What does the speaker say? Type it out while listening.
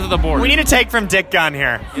the board. We need a take from Dick Gunn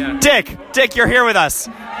here. Yeah. Dick, you're here with us.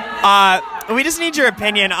 We just need your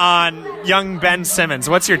opinion on young Ben Simmons.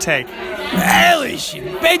 What's your take? Listen,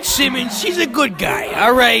 Ben Simmons, he's a good guy,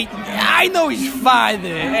 all right? I know his father,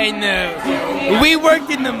 and we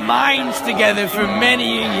worked in the mines together for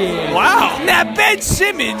many years. Wow. Now, Ben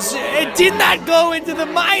Simmons did not go into the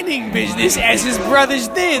mining business as his brothers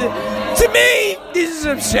did. To me, this is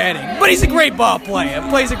upsetting, but he's a great ball player,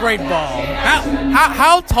 plays a great ball.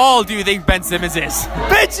 How tall do you think Ben Simmons is?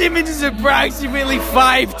 Ben Simmons is approximately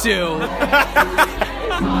 5'2".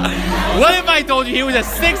 What if I told you he was a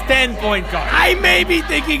 6'10" point guard? I may be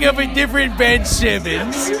thinking of a different Ben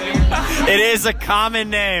Simmons. It is a common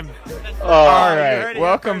name. All right,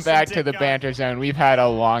 welcome back to the Banter Zone. We've had a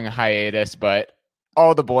long hiatus, but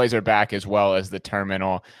all the boys are back as well as the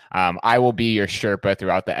terminal. I will be your Sherpa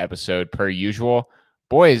throughout the episode per usual.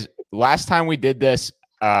 Boys, last time we did this,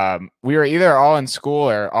 we were either all in school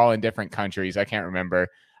or all in different countries. I can't remember.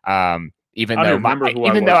 Even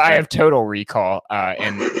though I have total recall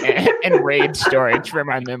and RAID storage for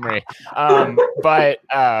my memory, but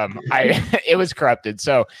it was corrupted.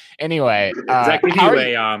 So anyway, does that give you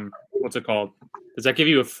a what's it called? Does that give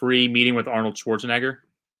you a free meeting with Arnold Schwarzenegger?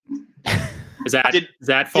 Is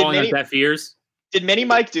that falling on deaf ears? Did Mini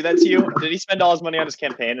Mike do that to you? Did he spend all his money on his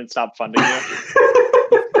campaign and stop funding you?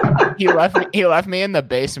 He left me in the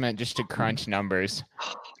basement just to crunch numbers.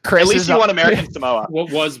 Chris, at least you won American Samoa. What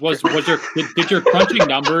did your crunching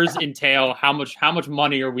numbers entail? How much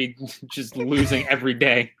money are we just losing every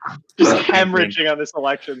day? Just hemorrhaging on this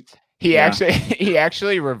election. He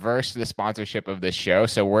actually reversed the sponsorship of this show,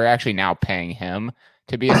 so we're actually now paying him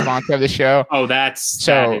to be a sponsor of the show. Oh, it's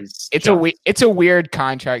a weird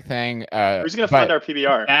contract thing. Who's going to fund our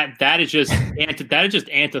PBR? That is just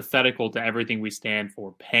antithetical to everything we stand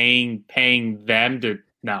for. Paying them to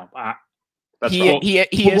no. We'll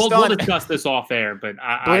discuss this off air, but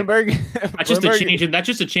Bloomberg. That's just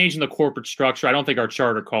a change in the corporate structure. I don't think our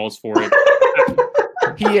charter calls for it.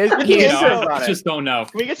 I just don't know.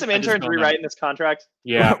 Can we get some interns rewriting this contract?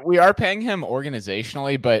 Yeah, we are paying him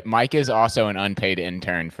organizationally, but Mike is also an unpaid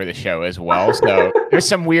intern for the show as well. So there's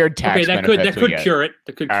some weird tax. That could cure it.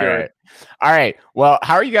 That could cure it. All right. Well,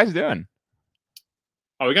 how are you guys doing?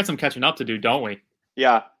 Oh, we got some catching up to do, don't we?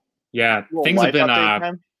 Yeah. Yeah. Things have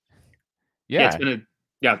been. Yeah. It's been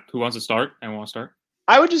who wants to start? Anyone want to start?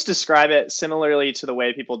 I would just describe it similarly to the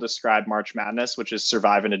way people describe March Madness, which is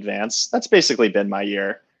survive and advance. That's basically been my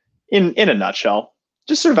year in a nutshell.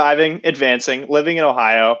 Just surviving, advancing, living in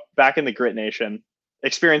Ohio, back in the Grit Nation,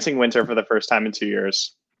 experiencing winter for the first time in 2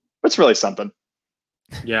 years. It's really something.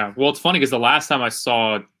 Yeah. Well, it's funny because the last time I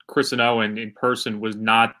saw Chris and Owen in person was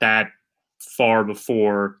not that far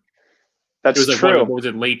before. That's true. What was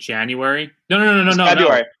it, late January? No.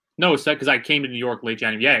 February. No, it's because I came to New York late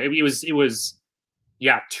January. Yeah, it was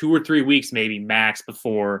 2 or 3 weeks maybe max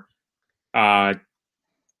before,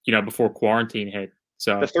 before quarantine hit.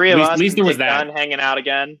 So the three of us, at least there was that hanging out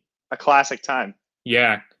again, a classic time.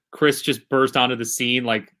 Yeah, Chris just burst onto the scene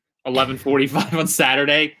like 11:45 on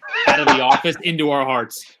Saturday, out of the office into our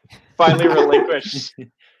hearts. Finally relinquished.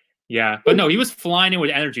 Yeah, but no, he was flying in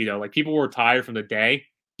with energy though. Like people were tired from the day.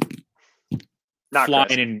 Not flying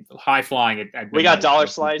Chris. and high flying at we got dollar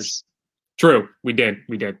slice. True, we did.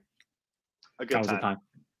 A good that was the time.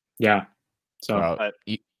 Yeah. So well,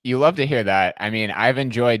 you love to hear that. I mean, I've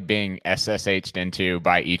enjoyed being SSH'd into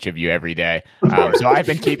by each of you every day. So I've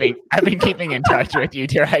been keeping in touch with you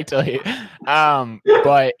directly.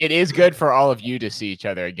 But it is good for all of you to see each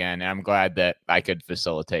other again. And I'm glad that I could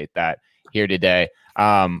facilitate that here today.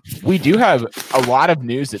 We do have a lot of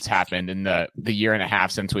news that's happened in the year and a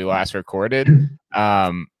half since we last recorded.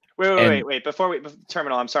 Wait. Before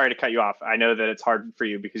Terminal, I'm sorry to cut you off. I know that it's hard for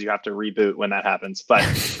you because you have to reboot when that happens. But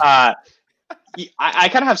I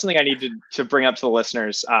kind of have something I need to bring up to the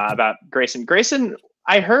listeners about Grayson. Grayson,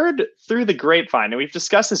 I heard through the grapevine, and we've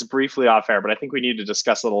discussed this briefly off air, but I think we need to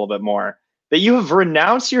discuss it a little bit more, that you have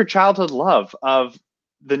renounced your childhood love of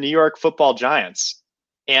the New York Football Giants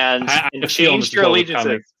and changed your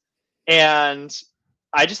allegiances. And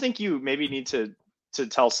I just think you maybe need to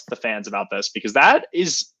tell the fans about this, because that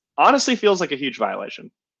is honestly feels like a huge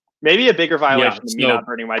violation. Maybe a bigger violation than me not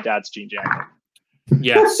burning my dad's jean jacket.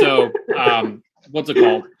 Yeah. So, what's it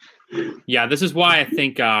called? Yeah, this is why I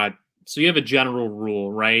think. So you have a general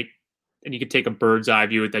rule, right? And you can take a bird's eye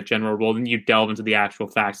view at that general rule, then you delve into the actual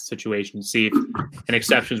facts of the situation and see if an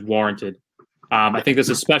exception is warranted. I think that's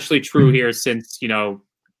especially true here since,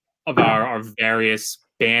 of our various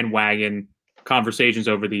bandwagon conversations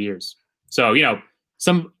over the years. So,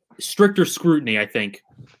 some stricter scrutiny, I think.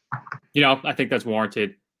 I think that's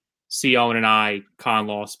warranted. C. Owen and I,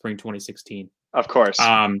 Conlaw, spring 2016. Of course.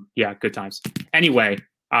 Yeah, good times. Anyway,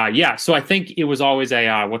 so I think it was always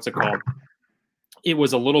a, what's it called? It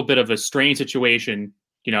was a little bit of a strange situation,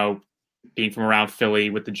 being from around Philly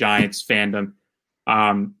with the Giants fandom.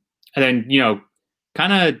 And then,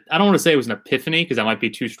 kind of, I don't want to say it was an epiphany because that might be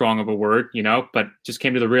too strong of a word, but just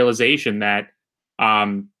came to the realization that, I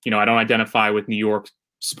don't identify with New York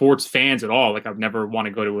sports fans at all. Like, I've never want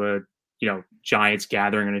to go to a, Giants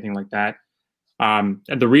gathering or anything like that. And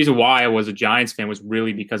the reason why I was a Giants fan was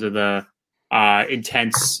really because of the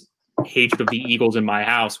intense hatred of the Eagles in my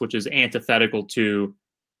house, which is antithetical to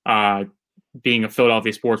being a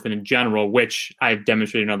Philadelphia sports fan in general, which I've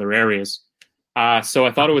demonstrated in other areas. So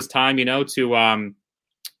I thought it was time, to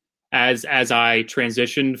as I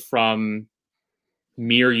transitioned from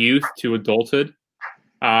mere youth to adulthood,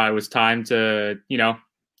 it was time to,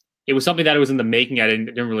 it was something that was in the making. I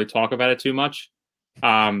didn't really talk about it too much.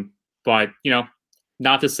 But,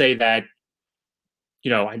 not to say that,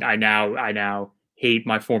 I now hate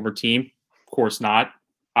my former team. Of course not.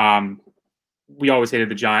 We always hated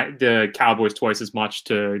the Cowboys twice as much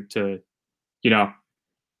to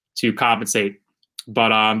compensate.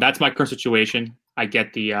 But that's my current situation. I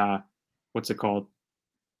get the what's it called?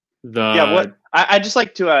 I just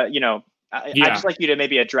like to I just like you to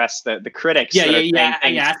maybe address the critics. Such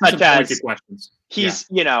as questions. He's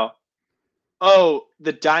the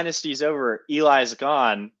dynasty's over, Eli's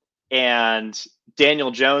gone, and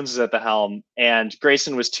Daniel Jones is at the helm, and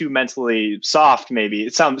Grayson was too mentally soft. Maybe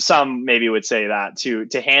some maybe would say that to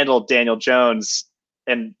handle Daniel Jones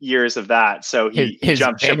and years of that. So he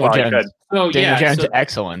jumped ship while he could. So Daniel Jones'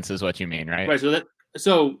 excellence is what you mean, right? Right.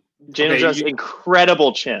 So Daniel Jones,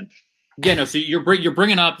 incredible chin. Yeah. No. So you're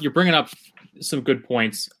bringing up some good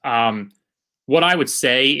points. What I would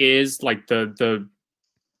say is like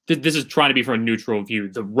this is trying to be from a neutral view.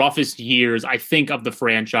 The roughest years I think of the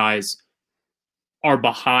franchise are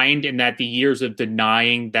behind, in that the years of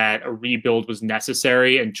denying that a rebuild was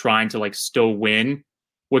necessary and trying to still win,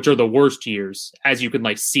 which are the worst years, as you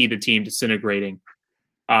can see the team disintegrating.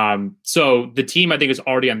 So the team I think is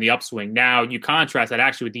already on the upswing. Now you contrast that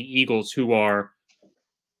actually with the Eagles, who are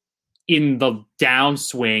in the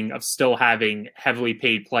downswing of still having heavily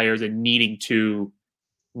paid players and needing to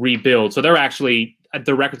rebuild. So they're actually,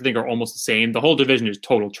 the records I think are almost the same. The whole division is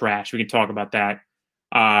total trash. We can talk about that.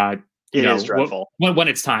 It is dreadful. When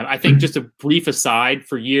it's time. I think, just a brief aside,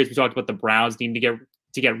 for years we talked about the Browns needing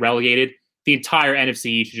to get relegated. The entire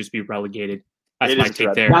NFC should just be relegated. That's my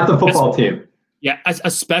take there. Not the football team. Yeah,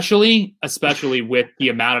 especially with the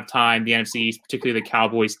amount of time the NFC East, particularly the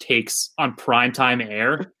Cowboys, takes on primetime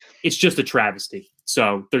air. It's just a travesty.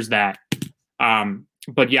 So there's that.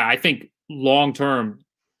 But yeah, I think long term,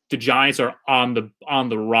 the Giants are on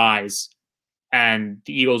the rise, and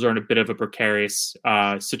the Eagles are in a bit of a precarious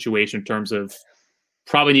situation in terms of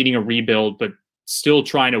probably needing a rebuild, but still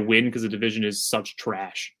trying to win because the division is such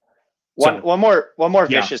trash. One more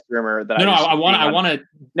vicious rumor that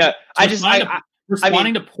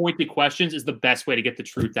responding to pointed questions is the best way to get the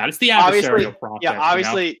truth out. It's the adversarial process. Yeah,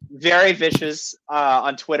 obviously, very vicious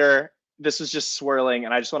on Twitter. This was just swirling,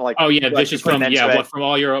 and I just want to vicious from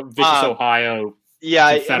all your vicious Ohio. Yeah,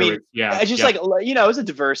 I mean, I just it was a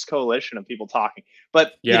diverse coalition of people talking,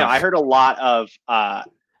 but I heard a lot of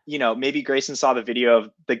maybe Grayson saw the video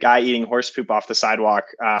of the guy eating horse poop off the sidewalk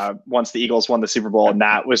once the Eagles won the Super Bowl, and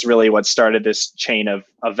that was really what started this chain of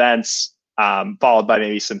events, followed by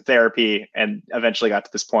maybe some therapy, and eventually got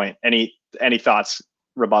to this point. Any thoughts,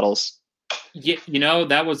 rebuttals? Yeah,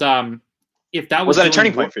 that was if that was that a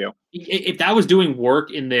turning point for you? If that was doing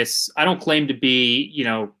work in this, I don't claim to be,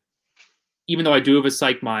 even though I do have a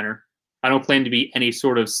psych minor, I don't claim to be any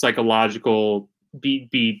sort of psychological,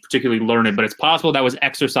 be particularly learned, but it's possible that was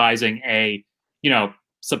exercising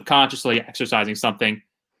subconsciously exercising something.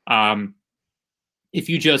 If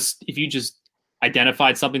you just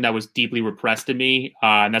identified something that was deeply repressed in me,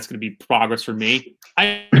 and that's going to be progress for me,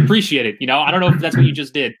 I appreciate it. I don't know if that's what you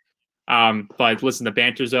just did. But listen, the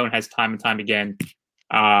Banter Zone has time and time again,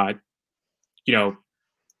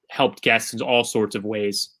 helped guests in all sorts of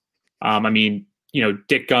ways.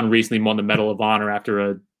 Dick Gunn recently won the Medal of Honor after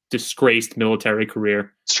a disgraced military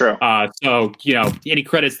career. It's true. So any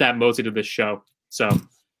credits that mostly to this show. So,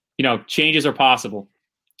 changes are possible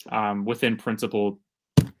within principle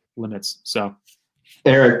limits. So,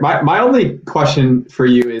 Eric, my only question for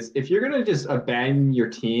you is, if you're going to just abandon your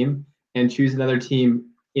team and choose another team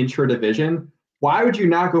intra-division, why would you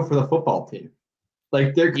not go for the football team?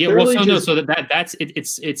 They're clearly that's it.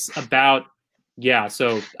 It's about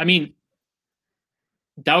So I mean,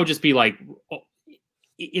 that would just be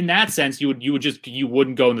in that sense, you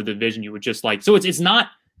wouldn't go in the division. You would just like, so it's not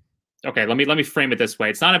okay. Let me frame it this way.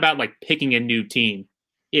 It's not about like picking a new team.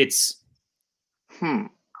 It's no.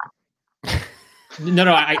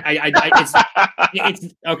 It's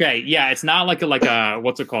okay. Yeah, it's not like a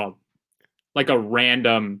what's it called? Like a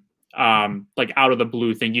random like out of the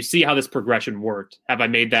blue thing. You see how this progression worked. Have I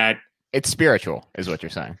made that? It's spiritual, is what you're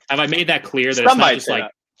saying. Have I made that clear? That Some it's not might just say like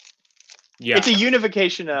that. Yeah, it's a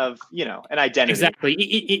unification of an identity. exactly.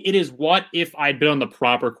 It is what if I'd been on the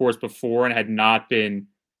proper course before and had not been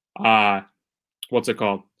what's it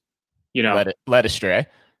called? Led astray.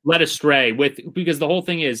 Led astray because the whole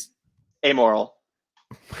thing is Amoral.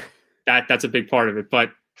 That's a big part of it.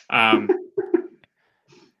 But what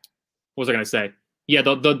was I going to say? Yeah,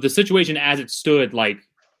 the situation as it stood like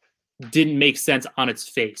didn't make sense on its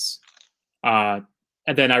face.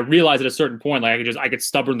 And then I realized at a certain point, like I could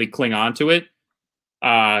stubbornly cling on to it.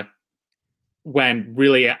 When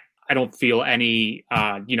really I don't feel any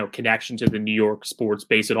connection to the New York sports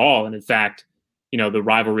base at all. And in fact, the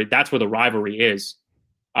rivalry, that's where the rivalry is.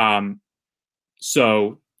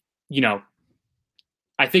 So,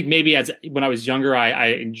 I think maybe when I was younger,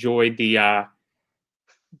 I enjoyed the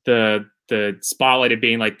spotlight of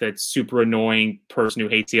being like the super annoying person who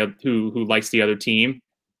hates who likes the other team.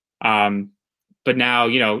 But now,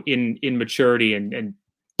 in maturity and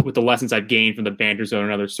with the lessons I've gained from the Banter Zone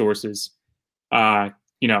and other sources, I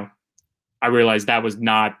realized that was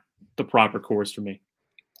not the proper course for me.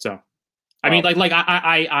 So, I mean,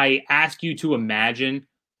 I ask you to imagine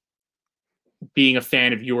being a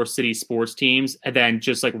fan of your city sports teams and then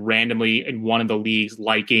just like randomly in one of the leagues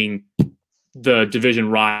liking the division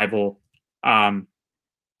rival. And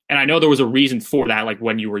I know there was a reason for that, like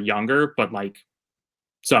when you were younger, but like,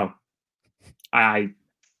 so I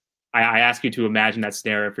ask you to imagine that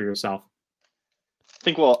scenario for yourself.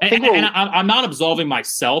 I'm not absolving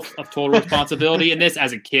myself of total responsibility in this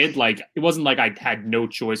as a kid. Like, it wasn't like I had no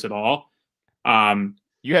choice at all.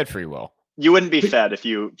 You had free will. You wouldn't be fed if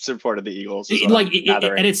you supported the Eagles.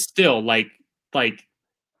 And it's still like. Will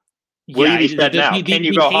you be fed now? Can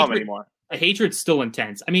you go home anymore? The hatred's still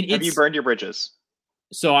intense. I mean, have you burned your bridges?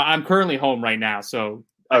 So I'm currently home right now. So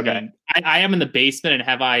okay, I mean, I am in the basement,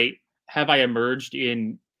 and have I emerged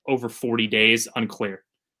in over 40 days? Unclear.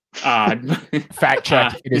 Fact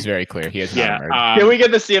check. It is very clear. He has not emerged. Can we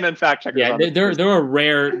get the CNN fact checkers? Yeah, they're a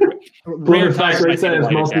rare fact right says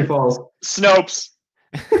mostly false. Snopes.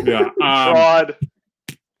 Yeah. Fraud.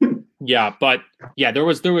 Yeah, but yeah, there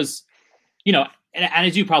was, and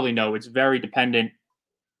as you probably know, it's very dependent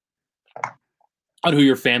on who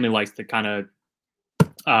your family likes that kind of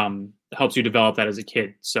helps you develop that as a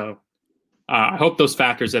kid. So I hope those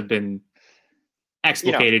factors have been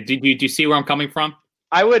explicated. Do you see where I'm coming from?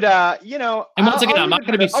 I would, and once again, I'm not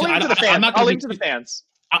going to be. I'll leave it to the fans.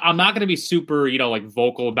 I'm not going to be super, like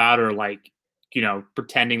vocal about it or like,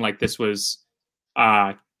 pretending like this was,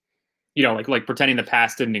 like pretending the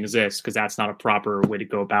past didn't exist, because that's not a proper way to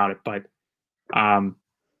go about it. But, and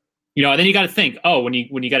then you got to think, when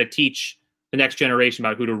you got to teach the next generation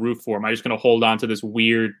about who to root for, am I just going to hold on to this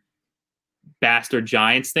weird bastard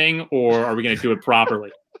Giants thing, or are we going to do it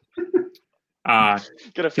properly?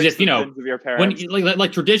 Gotta fix the sins of your parents. When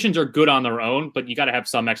like traditions are good on their own, but you got to have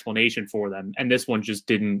some explanation for them, and this one just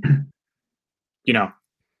didn't,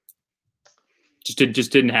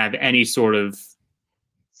 just didn't have any sort of,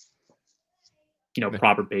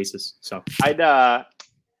 proper basis. So I'd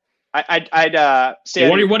say.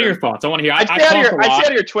 What are your thoughts? I want to hear. I'd stay out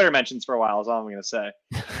of your Twitter mentions for a while. Is all I'm going to say.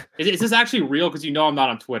 Is this actually real? Because I'm not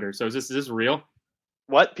on Twitter. So is this real?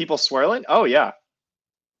 What, people swirling? Oh yeah.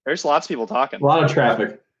 There's lots of people talking. A lot of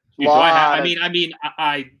traffic. I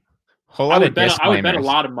would bet a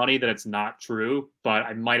lot of money that it's not true, but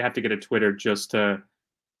I might have to get a Twitter just to,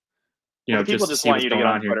 people just want you to get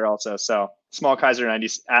on Twitter also. So Small Kaiser 90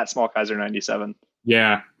 at Small Kaiser 97.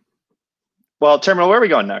 Yeah. Well, Terminal, where are we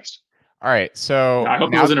going next? All right, so I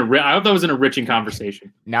hope that was an enriching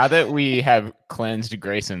conversation. Now that we have cleansed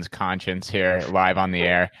Grayson's conscience here live on the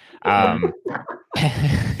air,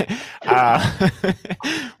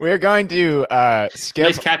 we're going to skip.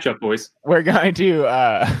 Nice catch up, boys. We're going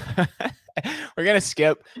to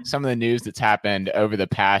skip some of the news that's happened over the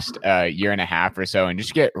past year and a half or so, and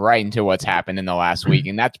just get right into what's happened in the last week,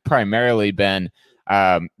 and that's primarily been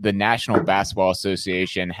the National Basketball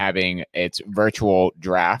Association having its virtual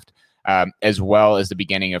draft. As well as the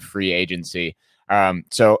beginning of free agency.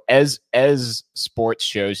 So as sports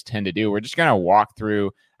shows tend to do, we're just going to walk through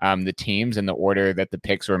the teams in the order that the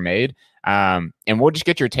picks were made. And we'll just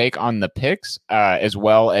get your take on the picks as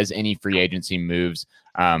well as any free agency moves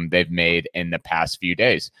they've made in the past few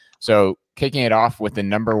days. So kicking it off with the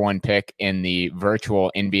number 1 pick in the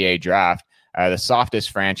virtual NBA draft, the softest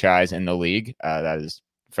franchise in the league. That is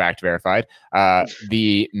fact verified.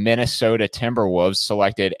 The Minnesota Timberwolves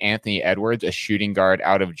selected Anthony Edwards, a shooting guard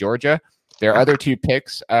out of Georgia. Their other 2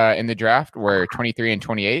 picks in the draft were 23 and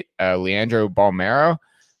 28, Leandro Balmero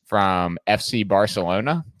from FC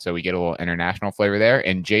Barcelona. So we get a little international flavor there.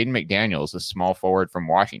 And Jaden McDaniels, the small forward from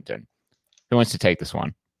Washington. Who wants to take this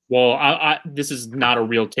one? Well, this is not a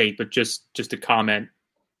real take, but just a comment.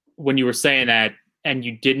 When you were saying that and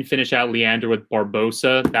you didn't finish out Leandro with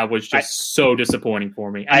Barbosa, that was just so disappointing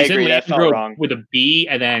for me. And I agree. That felt wrong. With a B,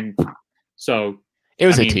 and then it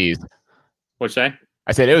was a tease. What'd you say?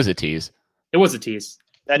 I said it was a tease. It was a tease.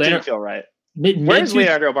 That didn't feel right. Where's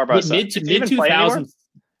Leandro Barbosa? Mid 2000s.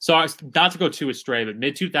 So not to go too astray, but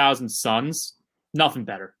mid 2000s Suns, nothing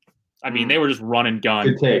better. I mean, they were just run and gun.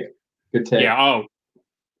 Good take. Yeah. Oh,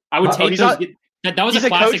 I would take those. That was a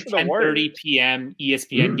classic 10:30 p.m.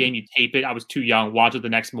 ESPN game. You tape it. I was too young. Watch it the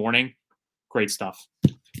next morning. Great stuff.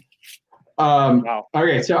 Wow.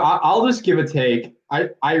 Okay, so I'll just give a take.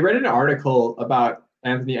 I read an article about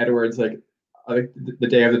Anthony Edwards, like the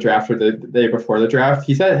day of the draft or the day before the draft.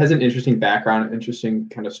 He said it has an interesting background, interesting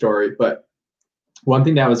kind of story. But one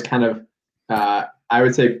thing that was kind of, I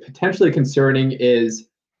would say, potentially concerning is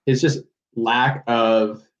his just lack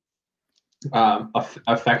of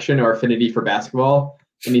affection or affinity for basketball.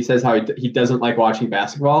 And he says how he doesn't like watching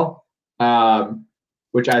basketball,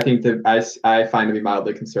 which I think that I find to be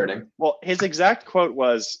mildly concerning. Well, his exact quote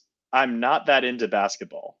was, "I'm not that into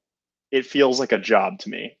basketball. It feels like a job to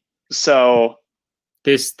me." So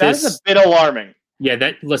that's a bit alarming. Yeah,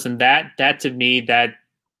 that to me, that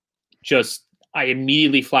just, I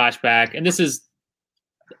immediately flash back, and this is,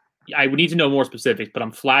 I would need to know more specifics, but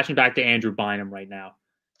I'm flashing back to Andrew Bynum right now.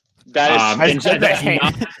 That is a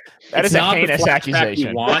heinous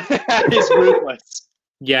accusation. That is ruthless.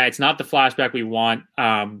 Yeah, it's not the flashback we want.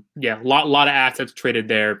 A lot of assets traded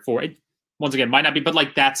there for it. Once again, might not be, but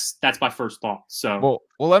like that's my first thought. So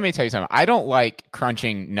well, let me tell you something. I don't like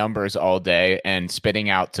crunching numbers all day and spitting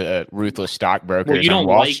out to ruthless stockbrokers on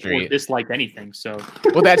Wall Street. Or dislike anything. So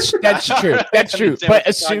well, that's true. That's true. But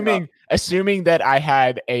assuming that I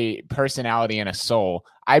had a personality and a soul,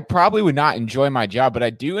 I probably would not enjoy my job. But I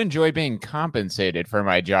do enjoy being compensated for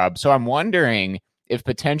my job. So I'm wondering if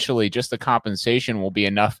potentially just the compensation will be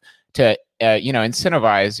enough to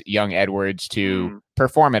incentivize young Edwards to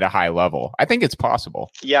perform at a high level. I think it's possible.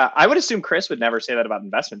 Yeah, I would assume Chris would never say that about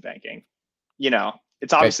investment banking.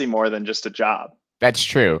 It's obviously more than just a job. That's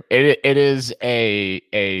true. It is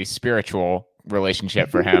a spiritual relationship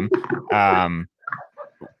for him.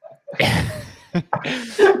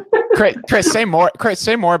 Chris, say more. Chris,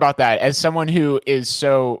 say more about that. As someone who is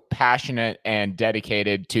so passionate and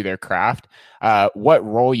dedicated to their craft, what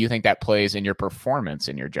role you think that plays in your performance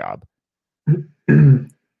in your job?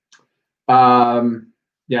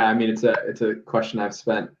 Yeah, I mean, it's a question I've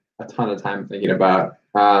spent a ton of time thinking about.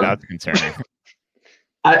 That's concerning.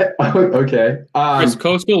 Okay. Chris,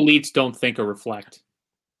 coastal elites don't think or reflect.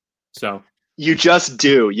 So you just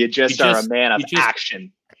do. You just are a man of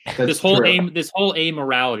action. This whole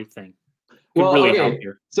amorality thing could really help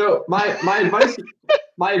here. So my advice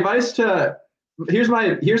here's my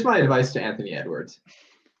advice to Anthony Edwards.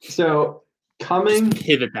 So just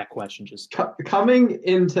pivot that question. Coming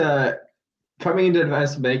into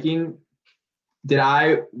investment banking, did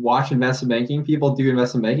I watch investment banking people do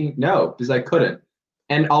investment banking? No, because I couldn't.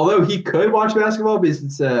 And although he could watch basketball because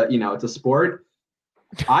it's a sport,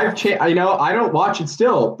 I've changed. I don't watch it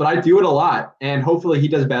still, but I do it a lot, and hopefully he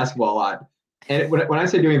does basketball a lot. And when I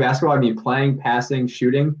say doing basketball, I mean playing, passing,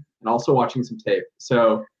 shooting, and also watching some tape.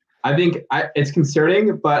 So I think it's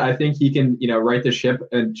concerning, but I think he can right the ship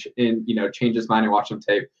and change his mind and watch some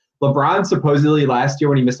tape. LeBron supposedly last year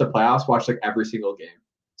when he missed the playoffs watched like every single game.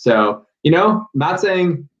 So not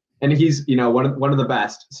saying, and he's one of the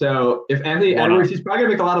best. So if Anthony Edwards, he's probably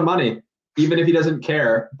gonna make a lot of money, even if he doesn't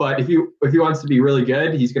care. But if he wants to be really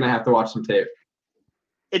good, he's gonna have to watch some tape.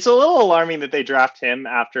 It's a little alarming that they draft him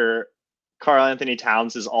after Karl Anthony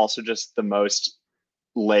Towns is also just the most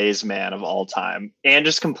lazy man of all time and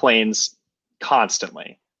just complains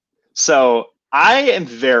constantly. So I am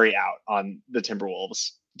very out on the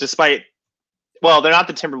Timberwolves, despite, they're not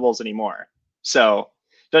the Timberwolves anymore. So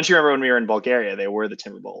don't you remember when we were in Bulgaria, they were the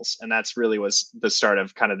Timberwolves, and that's really was the start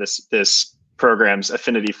of kind of this program's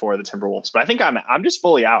affinity for the Timberwolves. But I think I'm just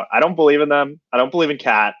fully out. I don't believe in them. I don't believe in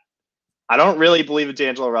Cat. I don't really believe in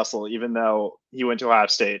D'Angelo Russell, even though he went to Ohio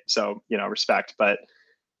State. So, respect. But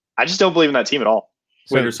I just don't believe in that team at all.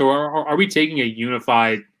 So are we taking a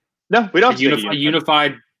unified? No, we don't.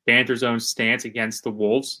 Unified Banter Zone stance against the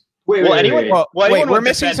Wolves? Wait. We're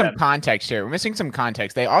missing some context here. We're missing some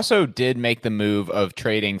context. They also did make the move of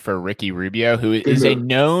trading for Ricky Rubio, who is a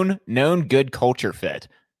known good culture fit.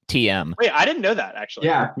 TM. Wait, I didn't know that actually.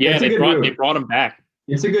 Yeah, they brought him back.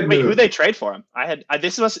 It's a good Wait, move. who'd they trade for him?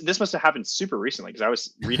 This must have happened super recently because I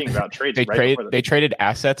was reading about trades. They traded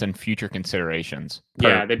assets and future considerations. They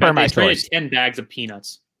traded 10 bags of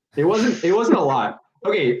peanuts. It wasn't a lot.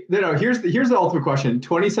 Okay, no. Here's the ultimate question: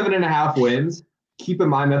 27.5 wins. Keep in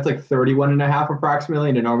mind that's like 31.5 approximately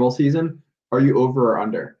in a normal season. Are you over or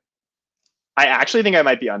under? I actually think I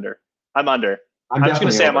might be under. I'm under. I'm just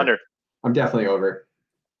gonna say I'm under. I'm definitely over.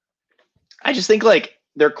 I just think like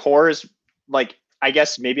their core is like, I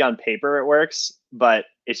guess maybe on paper it works, but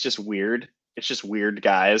it's just weird. It's just weird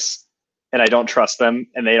guys, and I don't trust them,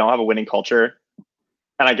 and they don't have a winning culture.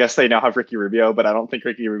 And I guess they now have Ricky Rubio, but I don't think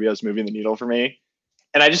Ricky Rubio is moving the needle for me.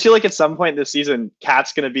 And I just feel like at some point this season,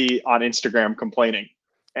 Cat's going to be on Instagram complaining,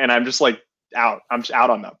 and I'm just like out. I'm just out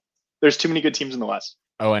on them. There's too many good teams in the West.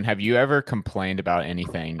 Oh, and have you ever complained about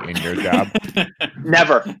anything in your job?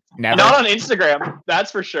 Never. Not on Instagram.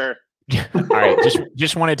 That's for sure. All right,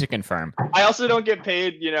 just wanted to confirm. I also don't get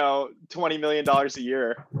paid, $20 million a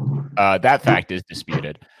year. That fact is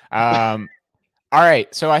disputed. All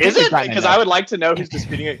right, so I think is it? Because I would like to know who's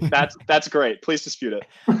disputing it. That's great. Please dispute it.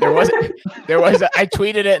 I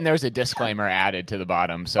tweeted it, and there was a disclaimer added to the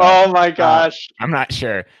bottom. So, oh my gosh, I'm not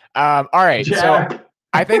sure. All right, Jack. so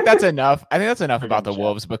I think that's enough. I think that's enough about the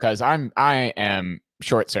Wolves because I am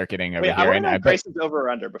short circuiting over here. I want to know Grayson's over or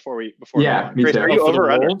under before we. Yeah, me too. Are you over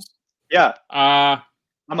or under? Yeah.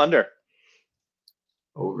 I'm under.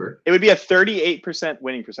 Over. It would be a 38%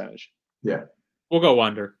 winning percentage. Yeah. We'll go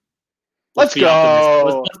under. Let's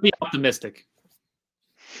go. Let's be optimistic.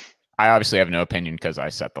 I obviously have no opinion because I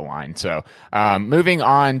set the line. So moving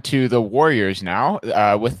on to the Warriors now.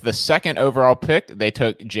 With the second overall pick, they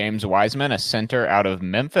took James Wiseman, a center out of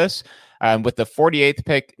Memphis. With the 48th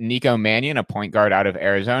pick, Nico Mannion, a point guard out of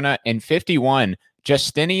Arizona. And 51,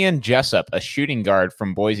 Justinian Jessup, a shooting guard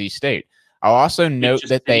from Boise State. I'll also note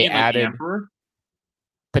that they added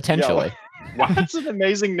potentially. Wow, that's an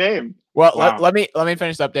amazing name. Well, let me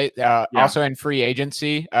finish the update. Also in free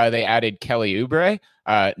agency, they added Kelly Oubre,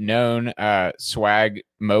 known swag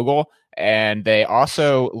mogul, and they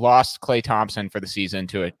also lost Klay Thompson for the season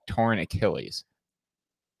to a torn Achilles.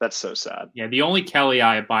 That's so sad. Yeah, the only Kelly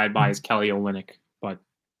I abide by is Kelly Olynyk, but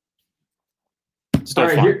still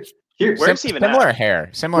right, fun. Where's even similar hair,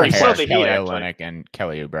 Kelly Olynyk and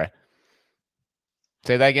Kelly Oubre.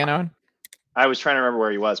 Say that again, Owen. I was trying to remember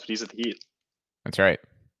where he was, but he's at the Heat. That's right.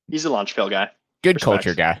 He's a Launchville guy. Good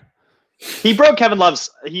culture guy. He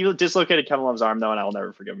dislocated Kevin Love's arm though, and I will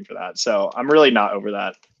never forgive him for that. So I'm really not over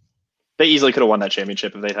that. They easily could have won that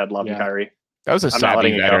championship if they'd had Love and Kyrie. That was a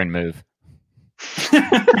savvy veteran move.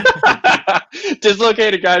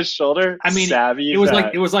 Dislocate a guy's shoulder. I mean, savvy. It was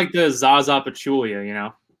like the Zaza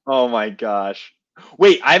Pachulia, Oh my gosh!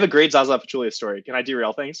 Wait, I have a great Zaza Pachulia story. Can I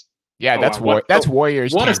derail things? Yeah, that's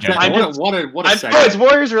Warriors. What a it's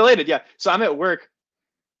Warriors related. Yeah. So I'm at work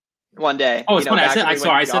one day. Oh, it's funny.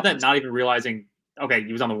 I said that not even realizing. Okay,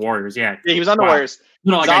 he was on the Warriors. Yeah. Yeah, he was on the Warriors.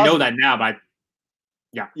 No, like I know that now, but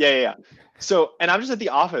yeah. So, and I'm just at the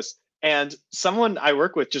office. And someone I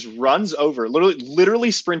work with just runs over, literally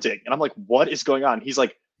sprinting. And I'm like, what is going on? He's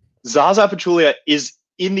like, Zaza Pachulia is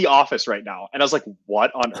in the office right now. And I was like,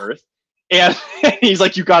 what on earth? And he's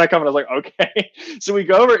like, you got to come. And I was like, okay. So we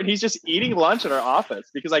go over and he's just eating lunch in our office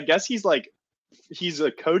because I guess he's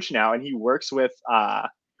a coach now and he works with I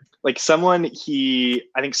think someone's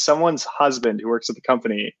husband who works at the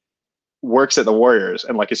company works at the Warriors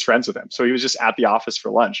and like is friends with him. So he was just at the office for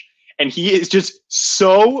lunch. And he is just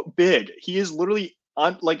so big. He is literally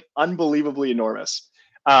unbelievably enormous.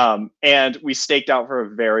 And we staked out for a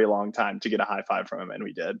very long time to get a high five from him, and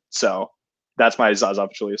we did. So that's my Zaza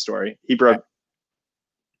Pachulia story. He broke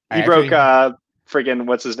friggin'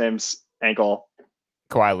 what's his name's ankle.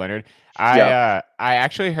 Kawhi Leonard. I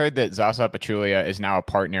actually heard that Zaza Pachulia is now a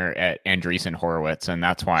partner at Andreessen Horowitz, and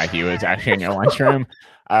that's why he was actually in your lunchroom.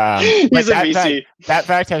 He's a VC. That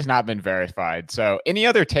fact has not been verified. So any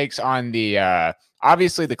other takes on the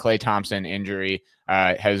obviously the Klay Thompson injury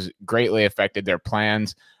has greatly affected their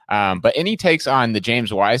plans. But any takes on the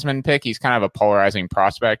James Wiseman pick? He's kind of a polarizing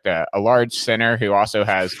prospect, a large center who also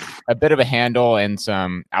has a bit of a handle and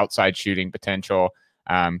some outside shooting potential.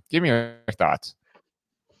 Give me your thoughts.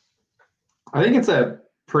 I think it's a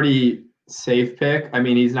pretty safe pick. I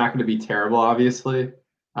mean, he's not going to be terrible, obviously.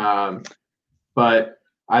 But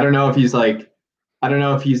I don't know if he's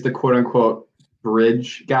the quote unquote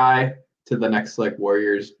bridge guy to the next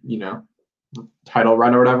Warriors, title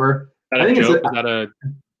run or whatever. I think it's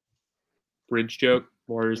bridge joke.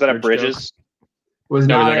 Warriors Is that a bridge Bridges? joke. Was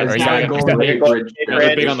No, not, they're it's not- not a yeah, Golden they're- State Bridge. No,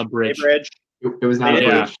 they're big on the bridge. It was not a Yeah.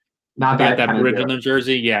 bridge. Not Yeah, that that kind of bridge joke. in New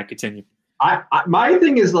Jersey. Yeah, continue. My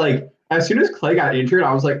thing is like, as soon as Clay got injured,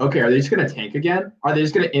 I was like, okay, are they just going to tank again? Are they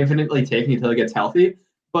just going to infinitely tank until he gets healthy?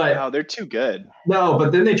 But No, they're too good. no,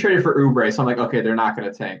 but then they traded for Oubre, so I'm like, okay, they're not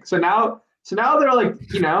going to tank. So now they're like,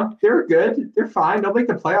 they're good, they're fine. They'll make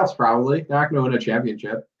the playoffs probably. They're not going to win a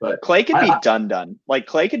championship, but Clay could be done. Like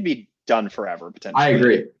Clay could be done forever potentially. I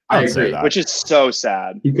agree. I agree. Which is so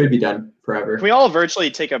sad. He could be done forever. Can we all virtually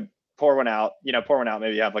take a pour one out? Pour one out.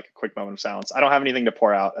 Maybe have like a quick moment of silence. I don't have anything to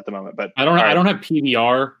pour out at the moment, but I don't have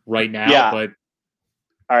PBR right now. Yeah. But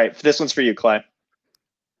all right, this one's for you, Clay.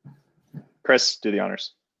 Chris, do the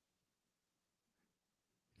honors.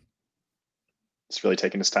 He's really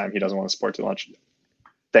taking his time. He doesn't want to support too much.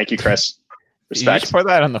 Thank you, Chris. You Respect. just put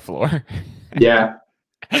that on the floor. Yeah.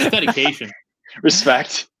 that's dedication.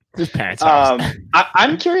 Respect. His parents' house.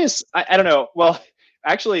 I'm curious. I don't know. Well,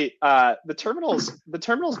 actually, the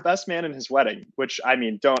Terminal's best man in his wedding, which I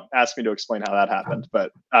mean, don't ask me to explain how that happened,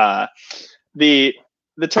 but the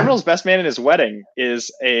Terminal's best man in his wedding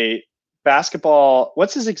is a basketball.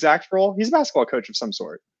 What's his exact role? He's a basketball coach of some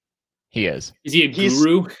sort. He is. Is he a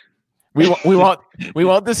guru? We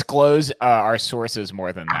won't disclose our sources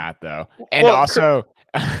more than that, though. And Well, also,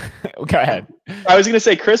 go ahead. I was going to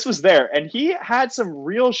say Chris was there, and he had some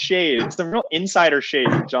real shade, some real insider shade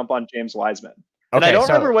to jump on James Wiseman. And I don't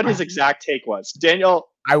remember what his exact take was. Daniel,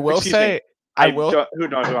 I will excuse say, me. I will. Who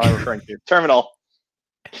knows who I'm referring to? Terminal.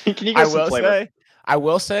 Can you give us some flavor? I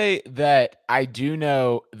will say that I do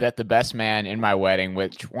know that the best man in my wedding,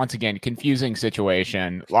 which once again, confusing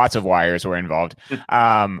situation, lots of wires were involved.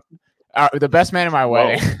 The best man in my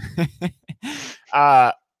wedding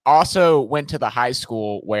also went to the high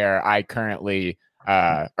school where I currently,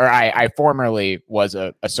 I formerly was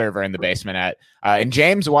a server in the basement at. And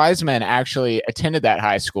James Wiseman actually attended that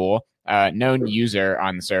high school, known user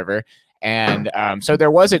on the server. And so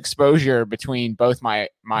there was exposure between both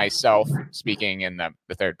myself speaking in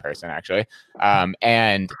the third person, actually,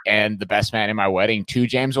 and the best man in my wedding to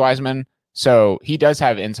James Wiseman. So he does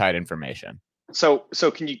have inside information. So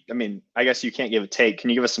can you, I guess you can't give a take. Can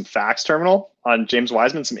you give us some facts, Terminal, on James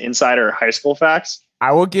Wiseman, some insider high school facts?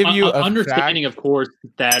 I will give you a understanding, fact. of course,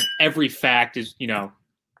 that every fact is,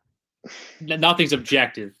 nothing's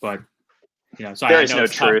objective, but so there I is know no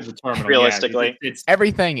it's tough to truth, determine. realistically. Yeah, it's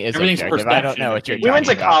Everything's perception. I don't know what you're We went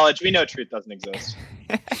to talking about. college. We know truth doesn't exist.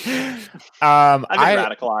 I've I've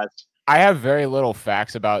been radicalized. I have very little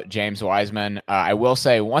facts about James Wiseman. I will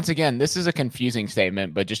say, once again, this is a confusing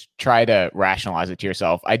statement, but just try to rationalize it to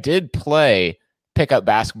yourself. I did play pickup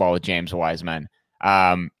basketball with James Wiseman,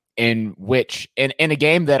 in a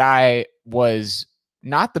game that I was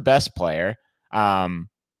not the best player.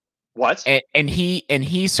 What? And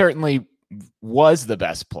he certainly was the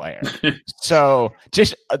best player. So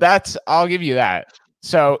I'll give you that.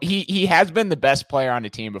 So he has been the best player on the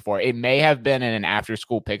team before. It may have been in an after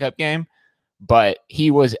school pickup game, but he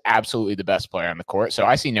was absolutely the best player on the court. So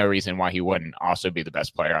I see no reason why he wouldn't also be the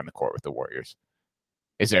best player on the court with the Warriors.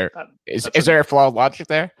 Is there a flawed logic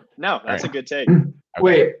there? No, that's a good take. Okay.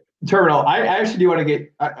 Wait, Terminal. I actually do want to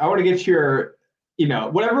get. I want to get your,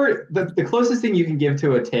 whatever the closest thing you can give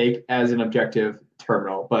to a take as an objective,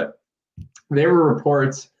 Terminal. But there were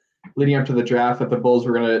reports leading up to the draft that the Bulls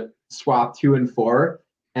were going to swap 2 and 4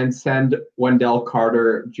 and send Wendell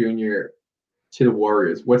Carter Jr. to the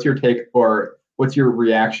Warriors. What's your take, or what's your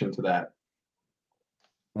reaction to that?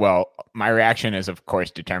 Well, my reaction is, of course,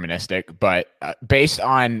 deterministic, but based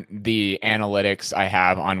on the analytics I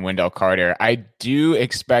have on Wendell Carter, I do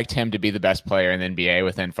expect him to be the best player in the NBA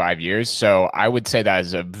within 5 years. So I would say that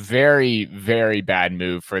is a very, very bad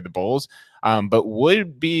move for the Bulls, but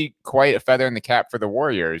would be quite a feather in the cap for the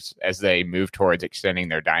Warriors as they move towards extending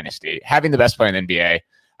their dynasty. Having the best player in the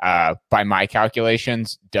NBA, by my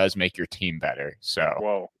calculations, does make your team better. So,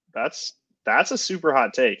 Whoa, that's a super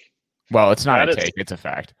hot take. Well, it's not That a is- take; it's a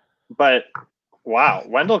fact. But wow,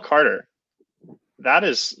 Wendell Carter, that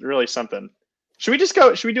is really something. Should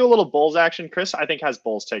we do a little Bulls action? Chris, I think, has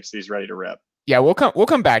Bulls takes these ready to rip. Yeah, we'll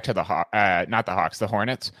come back to the not the Hawks, the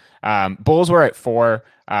Hornets. Bulls were at 4.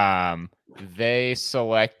 They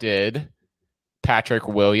selected Patrick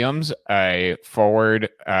Williams, a forward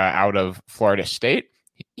out of Florida State.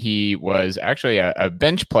 He was actually a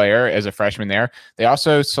bench player as a freshman there. They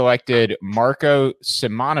also selected Marko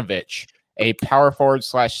Simonovic, a power forward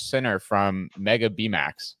 / center from Mega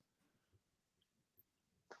BMAX.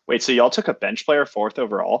 Wait, so y'all took a bench player 4th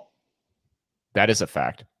overall? That is a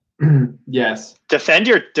fact. Yes. Defend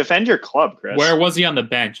your club, Chris. Where was he on the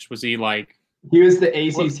bench? Was he like He was the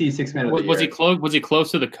ACC Sixth Man of the Year. Was he close? Was he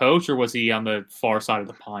close to the coach, or was he on the far side of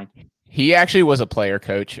the pine? He actually was a player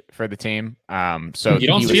coach for the team. So you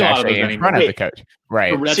don't he see was a lot of actually those in anymore. front of the coach.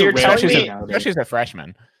 Right. So you're telling me especially as a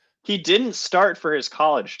freshman. he didn't start for his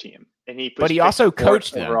college team, and but he also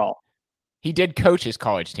coached them. overall. He did coach his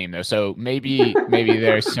college team though, so maybe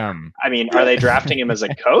there's some. I mean, are they drafting him as a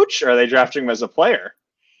coach, or are they drafting him as a player?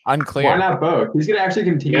 Unclear. Why not both? He's going to actually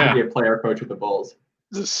continue to be a player coach with the Bulls.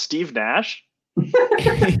 Is this Steve Nash?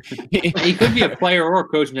 He could be a player or a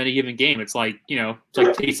coach in any given game. It's like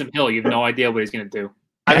Taysom Hill. You have no idea what he's going to do.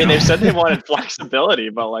 I mean, they said they wanted flexibility,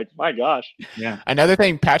 but like, my gosh. Yeah. Another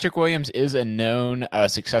thing, Patrick Williams is a known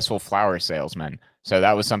successful flower salesman. So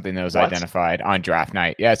that was something that was identified on draft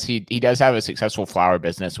night. Yes, he does have a successful flower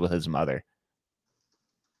business with his mother.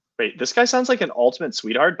 Wait, this guy sounds like an ultimate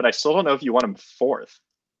sweetheart, but I still don't know if you want him fourth.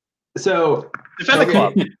 So defend the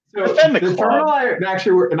club. So defend the the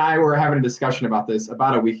club. and I were having a discussion about this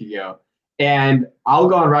about a week ago, and I'll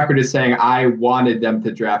go on record as saying I wanted them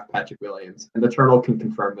to draft Patrick Williams, and the Turtle can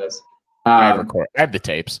confirm this. I have the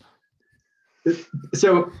tapes.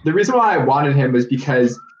 So the reason why I wanted him was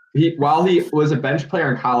because while he was a bench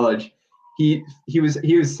player in college, he was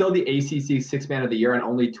still the ACC Sixth Man of the Year on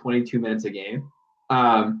only 22 minutes a game,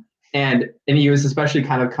 and he was especially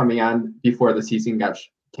kind of coming on before the season got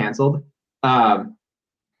canceled.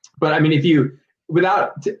 But I mean, if you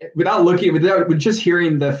without just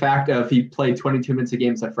hearing the fact of he played 22 minutes a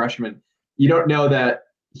game as a freshman, you don't know that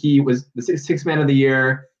he was the sixth man of the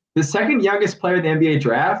year, the second youngest player in the NBA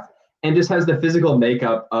draft, and just has the physical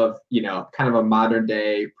makeup of, kind of a modern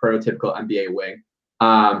day prototypical NBA wing.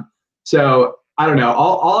 So I don't know.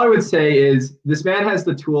 All I would say is this man has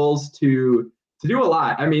the tools to do a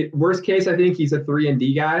lot. I mean, worst case, I think he's a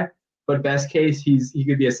 3-and-D guy, but best case, he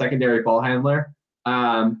could be a secondary ball handler.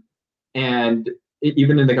 And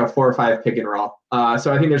even in like a 4 or 5 pick and roll.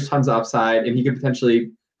 So I think there's tons of upside, and he could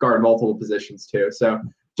potentially guard multiple positions too. So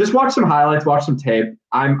just watch some highlights, watch some tape.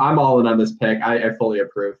 I'm all in on this pick. I fully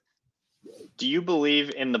approve. Do you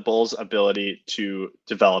believe in the Bulls' ability to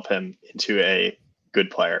develop him into a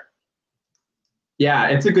good player? Yeah,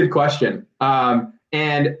 it's a good question.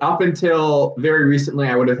 And up until very recently,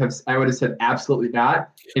 I would have said absolutely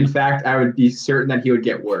not. In fact, I would be certain that he would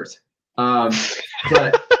get worse.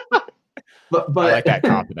 But I like that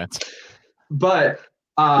confidence. But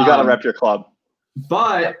you got to rep your club.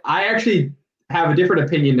 But I actually have a different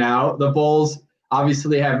opinion now. The Bulls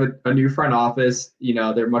obviously have a new front office.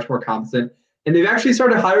 They're much more competent, and they've actually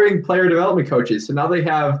started hiring player development coaches. So now they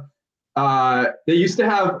have. They used to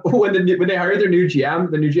have when they hired their new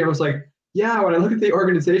GM. The new GM was like, "Yeah, when I look at the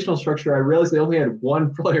organizational structure, I realized they only had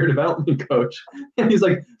one player development coach." And he's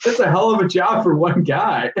like, "That's a hell of a job for one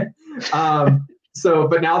guy."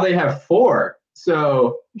 But now they have 4.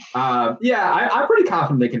 So I'm pretty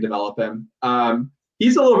confident they can develop him.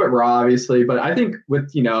 He's a little bit raw, obviously, but I think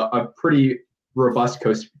with a pretty robust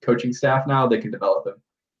coaching staff now, they can develop him.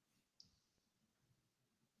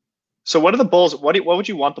 So what are the Bulls? What would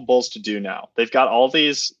you want the Bulls to do now? They've got all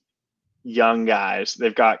these young guys.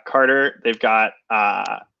 They've got Carter. They've got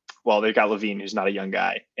they've got Levine, who's not a young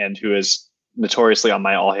guy and who is notoriously on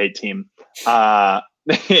my all-hate team.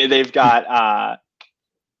 They've got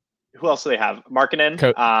who else do they have? Markkanen,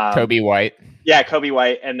 Kobe White. Yeah, Kobe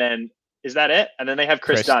White, and then is that it? And then they have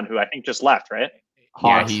Chris Dunn, who I think just left, right?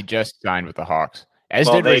 Hawks. Yeah, he just signed with the Hawks. As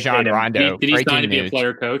did Rajon Rondo. Did he sign to be a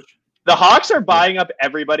player coach? The Hawks are buying up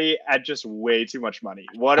everybody at just way too much money.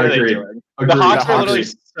 What are they doing? The Hawks are literally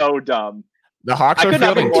so dumb. The Hawks are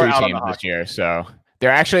fielding 2 teams this year, so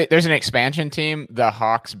there's an expansion team. The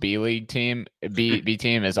Hawks B League team, B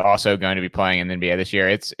team is also going to be playing in the NBA this year.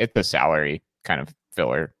 It's a salary kind of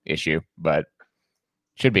filler issue, but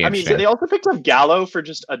should be interesting. I mean, they also picked up Gallo for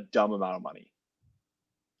just a dumb amount of money.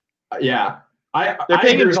 Yeah, they're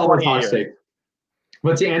paying him $20 a year.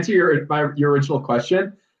 But to answer your original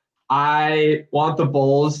question, I want the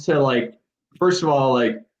Bulls to first of all,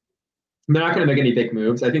 they're not going to make any big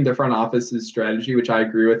moves. I think the front office's strategy, which I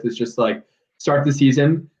agree with, is just start the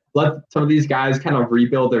season, let some of these guys kind of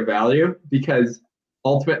rebuild their value, because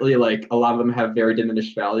ultimately, a lot of them have very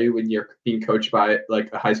diminished value when you're being coached by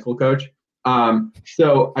a high school coach.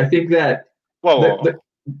 So I think that the goal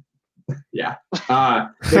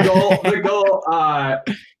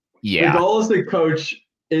as the coach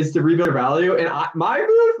is to rebuild their value. And my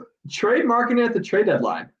move, trade Markkanen at the trade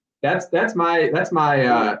deadline. That's my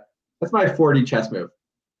 4D chess move.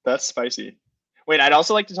 That's spicy. Wait, I'd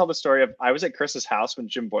also like to tell the story of I was at Chris's house when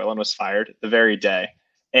Jim Boylan was fired the very day,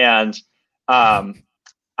 and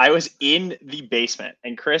I was in the basement,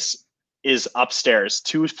 and Chris is upstairs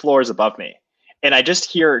 2 floors above me, and I just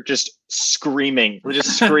hear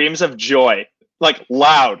screams of joy, like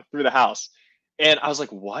loud through the house. And I was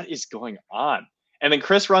like, what is going on? And then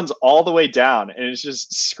Chris runs all the way down and is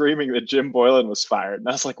just screaming that Jim Boylan was fired. And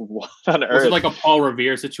I was like, what on earth? Was it like a Paul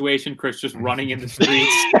Revere situation? Chris just running in the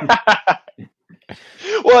streets?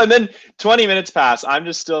 Well, and then 20 minutes pass. I'm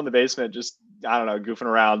just still in the basement, just, I don't know, goofing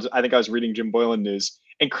around. I think I was reading Jim Boylan news.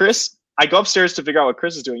 And Chris, I go upstairs to figure out what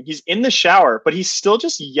Chris is doing. He's in the shower, but he's still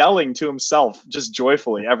just yelling to himself, just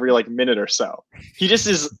joyfully every like minute or so. He just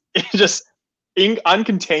is just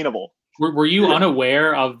uncontainable. Were you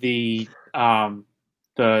unaware of the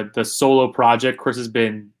solo project Chris has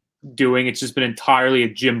been doing? It's just been entirely a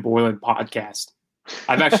Jim Boylan podcast.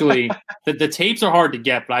 I've actually the tapes are hard to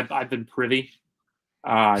get, but I've been privy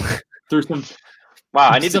through some. Wow,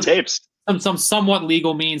 I need the tapes. Some somewhat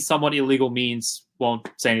legal means, somewhat illegal means. Won't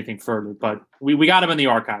say anything further, but we got them in the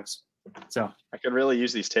archives. So I could really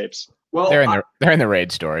use these tapes. Well, they're in the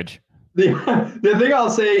RAID storage. The thing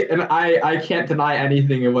I'll say, and I can't deny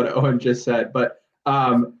anything of what Owen just said, but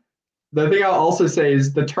the thing I'll also say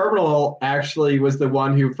is the terminal actually was the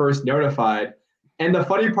one who first notified. And the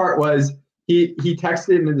funny part was he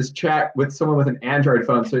texted in this chat with someone with an Android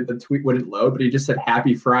phone so the tweet wouldn't load, but he just said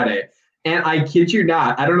Happy Friday. And I kid you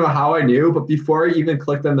not, I don't know how I knew, but before I even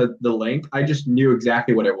clicked on the link, I just knew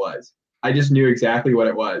exactly what it was. And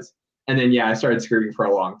then, I started screaming for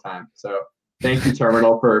a long time. So thank you,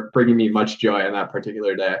 Terminal, for bringing me much joy on that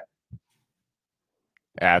particular day.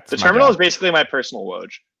 The Terminal is basically my personal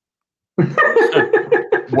Woj.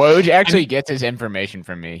 Woj actually gets his information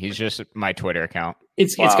from me. He's just my Twitter account.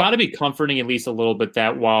 It's got to be comforting at least a little bit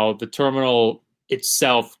that while the Terminal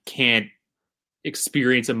itself can't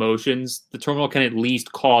experience emotions, the Terminal can at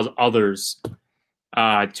least cause others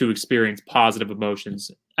to experience positive emotions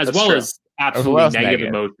as as absolutely negative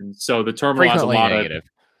emotions. So the Terminal has a lot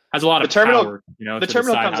of power. The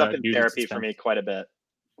Terminal comes up in therapy for me quite a bit.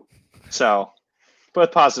 So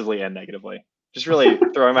both positively and negatively. Just really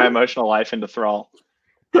throwing my emotional life into thrall.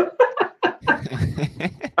 All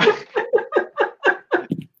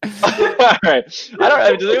right. Does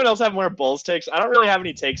anyone else have more Bulls takes? I don't really have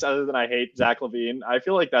any takes other than I hate Zach LaVine. I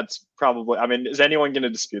feel like that's probably. I mean, is anyone going to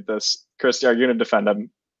dispute this? Chris, are you going to defend him?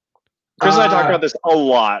 Chris and I talked about this a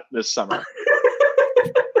lot this summer.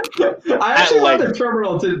 I actually want the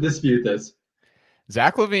Terminal to dispute this.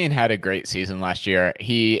 Zach LaVine had a great season last year.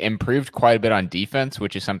 He improved quite a bit on defense,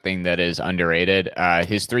 which is something that is underrated.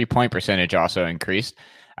 His 3-point percentage also increased.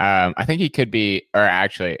 I think he could be, or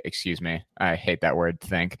actually, excuse me, I hate that word,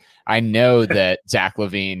 think. I know that Zach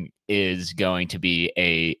LaVine is going to be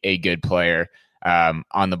a good player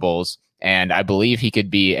on the Bulls, and I believe he could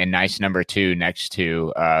be a nice number 2 next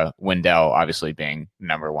to Wendell, obviously being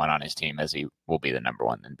number 1 on his team, as he will be the number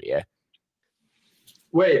 1 in the NBA.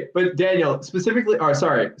 Wait, but Daniel, specifically,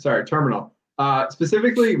 sorry, Terminal.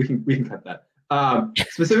 Specifically, we can cut that.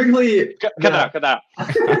 Specifically, cut that.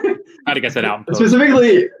 How to get that out?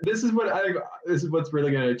 Specifically, this is what's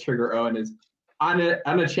really going to trigger Owen is on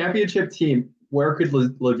a championship team. Where could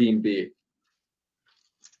LaVine be?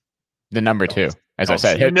 The number 2, as I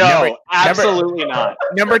said. Absolutely not.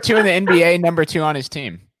 Number 2 in the NBA, number 2 on his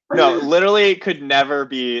team. No, literally could never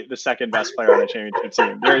be the second best player on the championship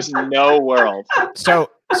team. There's no world. So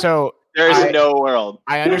there's no world.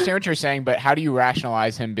 I understand what you're saying, but how do you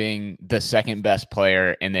rationalize him being the second best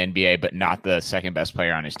player in the NBA, but not the second best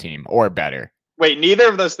player on his team, or better? Wait, neither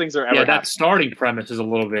of those things are ever. Yeah, that starting premise is a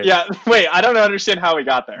little bit. Yeah, wait, I don't understand how we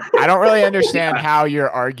got there. I don't really understand how you're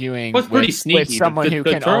arguing with someone who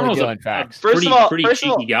can only deal in facts. Pretty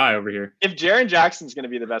cheeky guy over here. If Jaren Jackson's going to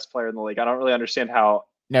be the best player in the league, I don't really understand how.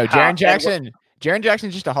 No, Jaren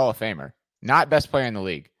Jackson's just a Hall of Famer, not best player in the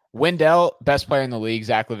league. Wendell, best player in the league.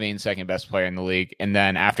 Zach LaVine, second best player in the league. And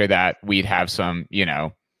then after that, we'd have some,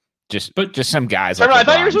 just some guys. I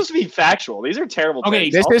thought you were supposed to be factual. These are terrible. Okay,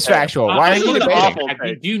 takes. This is factual. Why are you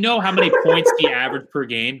debating? Do you know how many points he averaged per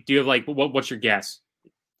game? Do you have what's your guess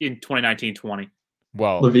in 2019-20?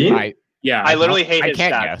 Well, LaVine? I literally hate his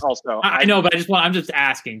stats. Guess. Also, I know, but I'm just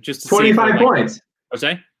asking, just to 25 points. What's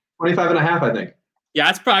that? 25 and a half, I think. Yeah,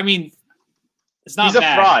 it's probably. I mean, it's not he's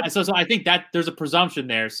bad. A fraud. So I think that there's a presumption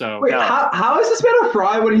there. So wait, how is this man a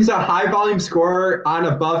fraud when he's a high volume scorer on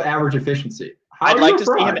above average efficiency? I'd like to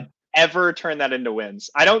see him ever turn that into wins.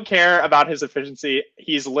 I don't care about his efficiency.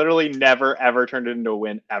 He's literally never ever turned it into a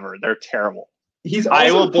win ever. They're terrible. He's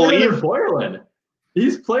also played under Boylan.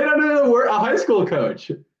 He's played under a high school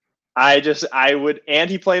coach. I would, and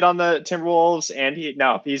he played on the Timberwolves, and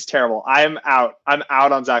he's terrible. I'm out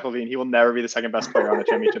on Zach LaVine. He will never be the second best player on the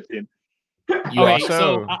championship team.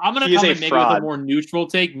 So I'm going to come in maybe with a more neutral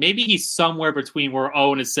take. Maybe he's somewhere between where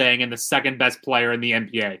Owen is saying and the second best player in the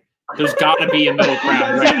NBA. There's got to be a middle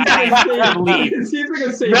ground. Right? I have to believe. It seems like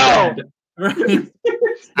a safe bet.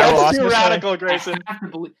 That's too radical, Grayson.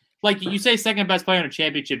 Like you say, second best player on a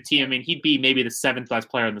championship team. I mean, he'd be maybe the seventh best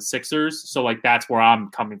player in the Sixers. So like that's where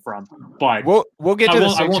I'm coming from. But we'll get to the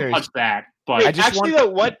Sixers. I won't touch that. But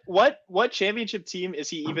Wait, what championship team is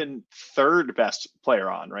he even third best player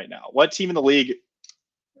on right now? What team in the league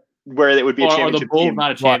where it would be a championship the Bulls team?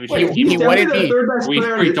 Not a championship team. What did he?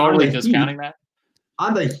 Are you totally discounting that?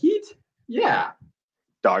 On the Heat? Yeah.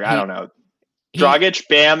 Dog, I don't know. Dragic,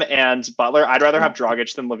 Bam, and Butler. I'd rather have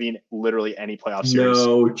Dragic than Levine literally any playoff series.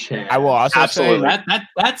 No chance. I will also say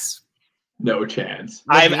that's no chance.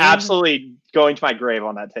 I'm absolutely going to my grave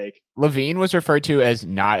on that take. Levine was referred to as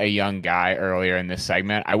not a young guy earlier in this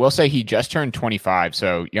segment. I will say he just turned 25,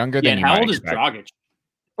 so younger than you how might old expect. is Dragic?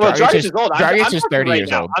 Well, Dragic is old. Dragic is 30 years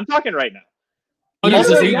now. old. I'm talking right now. You're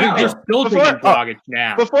still taking Dragic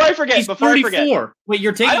now. Before I forget, He's 34. Wait,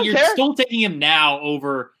 you're still taking him now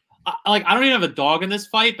over. I don't even have a dog in this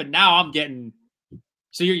fight, but now I'm getting.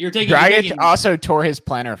 So you're taking. Dragic also tore his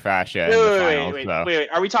plantar fascia. Wait.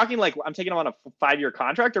 Are we talking like I'm taking him on a 5-year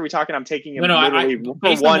contract? Or are we talking I'm taking him literally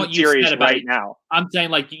for one series right now? I'm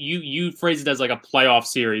saying like you phrase it as like a playoff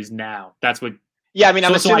series now. That's what. Yeah, I mean,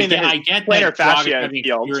 I'm assuming that I get plantar fascia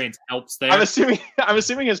healed. Experience helps there. I'm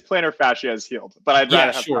assuming his plantar fascia is healed, but I'd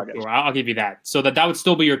rather have Dragic. Sure. I'll give you that. So that would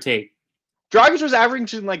still be your take. Dragic was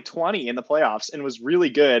averaging like 20 in the playoffs and was really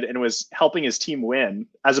good and was helping his team win,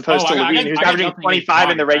 as opposed to Levine, who's averaging 25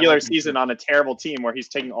 in the regular season on a terrible team where he's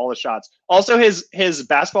taking all the shots. Also, his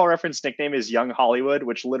Basketball Reference nickname is Young Hollywood,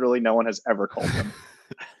 which literally no one has ever called him.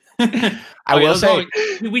 I will say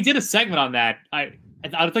we did a segment on that. I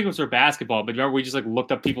don't think it was for basketball, but remember we just like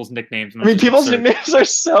looked up people's nicknames. I mean, people's nicknames are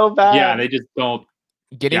so bad. Yeah, they just don't.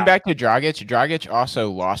 Getting back to Dragic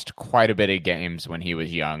also lost quite a bit of games when he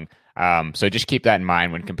was young. So just keep that in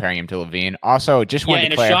mind when comparing him to Levine. Also, just wanted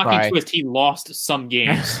to clarify. Yeah, in a shocking twist, he lost some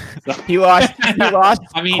games. So. he lost.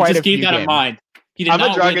 I mean, just keep that in mind. He did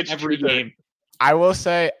not win every game. I will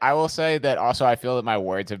say that also I feel that my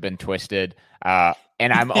words have been twisted.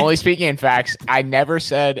 And I'm only speaking in facts. I never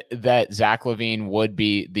said that Zach LaVine would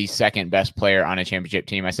be the second best player on a championship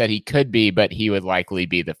team. I said he could be, but he would likely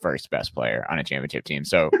be the first best player on a championship team.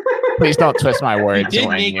 So please don't twist my words.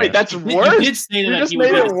 Wait, that's worse. You did say that he would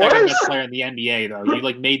be the second best player in the NBA, though. You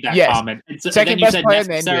like made that comment. Second best player in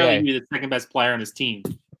the NBA. He'd be the second best player on his team.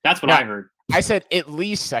 That's what I heard. I said at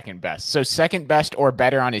least second best. So second best or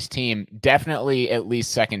better on his team. Definitely at least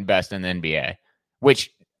second best in the NBA. Which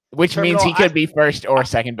means he could be first or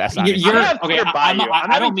second best on his team.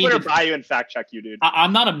 I don't mean to buy you and fact check you, dude.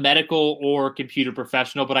 I'm not a medical or computer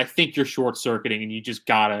professional, but I think you're short circuiting, and you just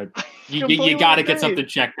gotta you gotta get something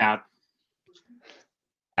checked out.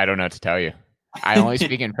 I don't know what to tell you. I only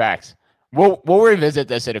speak in facts. We'll revisit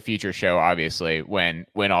this at a future show, obviously, when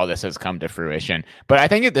all this has come to fruition. But I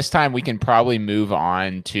think at this time we can probably move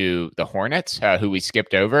on to the Hornets, who we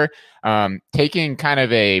skipped over, taking kind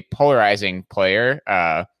of a polarizing player.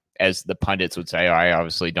 As the pundits would say, I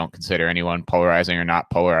obviously don't consider anyone polarizing or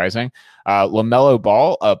not polarizing. LaMelo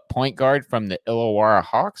Ball, a point guard from the Illawarra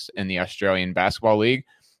Hawks in the Australian Basketball League.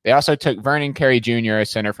 They also took Vernon Carey Jr., a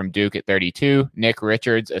center from Duke at 32, Nick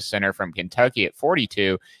Richards, a center from Kentucky at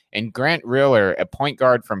 42, and Grant Riller, a point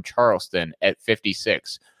guard from Charleston at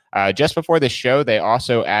 56. Just before the show, they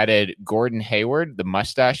also added Gordon Hayward, the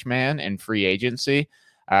mustache man, in free agency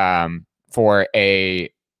for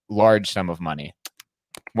a large sum of money.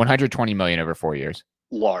 $120 million over 4 years.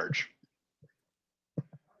 Large.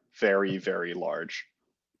 Very, very large.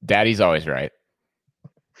 Daddy's always right.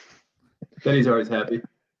 Daddy's always happy.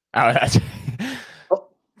 Oh, that's...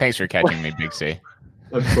 Thanks for catching me, Big C.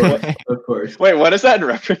 Of course, of course. Wait, what is that in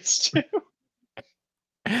reference to?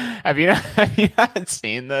 Have you not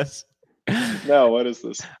seen this? No, what is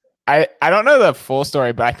this? I don't know the full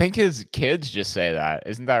story, but I think his kids just say that.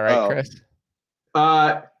 Isn't that right, Chris?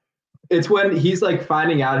 It's when he's like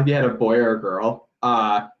finding out if he had a boy or a girl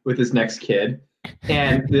with his next kid,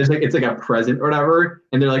 and there's like it's like a present or whatever,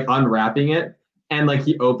 and they're like unwrapping it, and like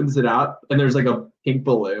he opens it out, and there's like a pink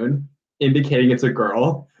balloon indicating it's a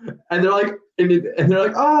girl, and they're like,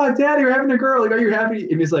 oh, Daddy, we're having a girl. Like, are you happy?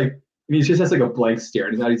 And he's like, and he just has like a blank stare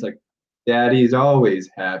in his eye. He's like, Daddy's always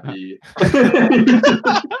happy. This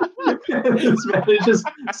man is just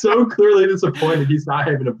so clearly disappointed he's not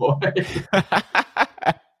having a boy.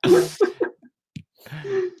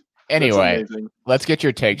 Anyway, let's get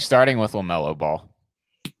your take, starting with LaMelo Ball.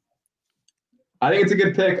 I think it's a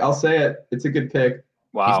good pick. I'll say it. It's a good pick.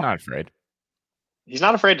 Wow. He's not afraid. He's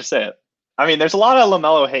not afraid to say it. I mean, there's a lot of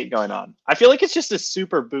LaMelo hate going on. I feel like it's just a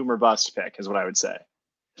super boomer bust pick, is what I would say.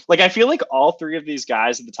 Like, I feel like all three of these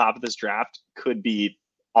guys at the top of this draft could be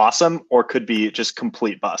awesome or could be just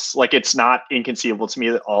complete busts. Like, it's not inconceivable to me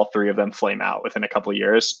that all three of them flame out within a couple of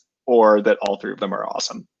years or that all three of them are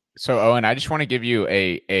awesome. So, Owen, I just want to give you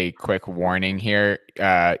a quick warning here.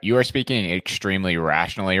 You are speaking extremely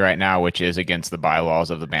rationally right now, which is against the bylaws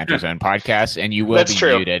of the Banter Zone podcast, and you will be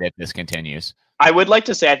muted if this continues. I would like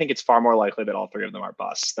to say I think it's far more likely that all three of them are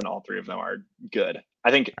busts than all three of them are good. I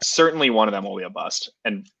think certainly one of them will be a bust,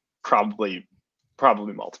 and probably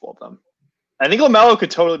multiple of them. I think LaMelo could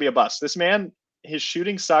totally be a bust. This man, his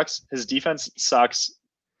shooting sucks. His defense sucks.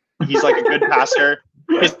 He's like a good passer.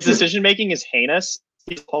 His decision making is heinous.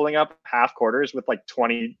 He's pulling up half quarters with like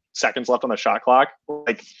 20 seconds left on the shot clock.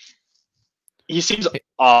 Like, he seems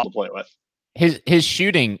awful to play with. His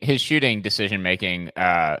shooting decision making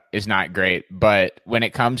is not great, but when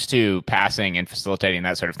it comes to passing and facilitating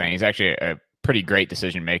that sort of thing, he's actually a pretty great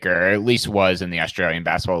decision maker, or at least was in the Australian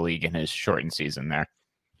Basketball League in his shortened season there.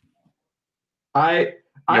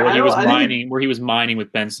 Where he was mining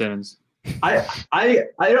with Ben Simmons. I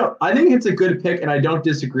think it's a good pick, and I don't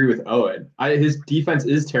disagree with Owen. His defense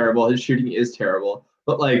is terrible, his shooting is terrible,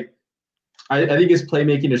 but like I think his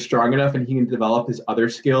playmaking is strong enough, and he can develop his other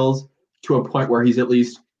skills to a point where he's at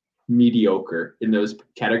least mediocre in those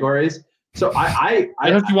categories. So I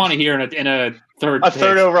don't you want to hear in a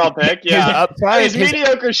third overall pick. Yeah, he's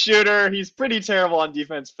mediocre shooter. He's pretty terrible on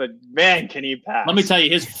defense, but man, can he pass? Let me tell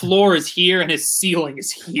you, his floor is here and his ceiling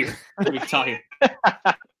is here. Let me tell you.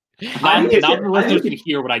 Now the listeners can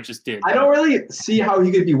hear what I just did. I don't really see how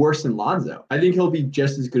he could be worse than Lonzo. I think he'll be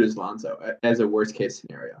just as good as Lonzo as a worst case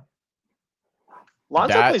scenario.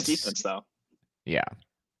 Lonzo plays defense though. Yeah.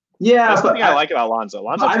 Yeah, that's something I like about Lonzo.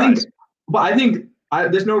 I think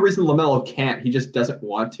there's no reason LaMelo can't. He just doesn't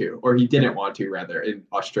want to, or he didn't want to, rather, in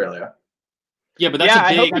Australia. Yeah, but that's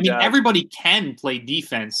a big. I mean, everybody can play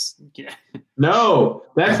defense. No,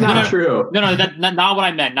 that's not true. No, that's not what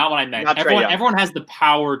I meant. Not what I meant. Everyone has the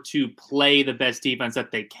power to play the best defense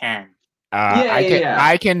that they can.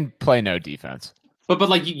 I can play no defense. But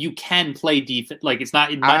like you can play defense. Like it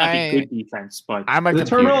might not be good defense, but the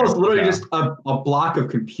terminal is literally just a block of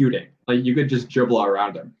computing. Like you could just dribble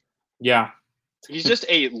around him. Yeah, he's just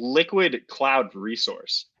a liquid cloud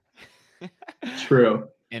resource. True.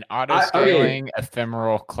 An auto-scaling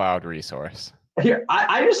ephemeral cloud resource. Here,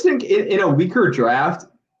 I just think in a weaker draft,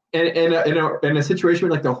 and in a situation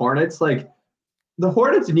like the Hornets, like the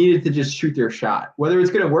Hornets needed to just shoot their shot. Whether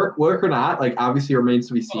it's going to work or not, like obviously remains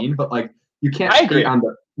to be seen. But like you can't hate on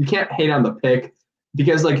the pick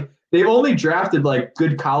because like they've only drafted like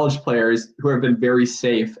good college players who have been very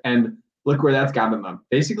safe, and look where that's gotten them.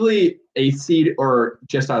 Basically, 8th seed or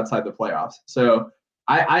just outside the playoffs. So.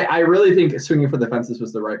 I really think swinging for the fences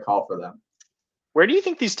was the right call for them. Where do you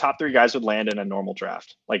think these top three guys would land in a normal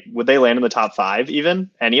draft? Like, would they land in the top 5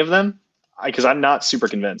 even? Any of them? Because I'm not super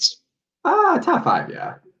convinced. Top 5,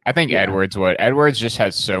 yeah. I think Edwards would. Edwards just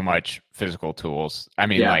has so much physical tools. I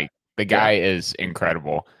mean, like, the guy is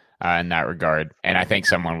incredible in that regard. And I think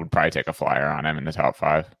someone would probably take a flyer on him in the top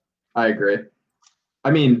 5. I agree.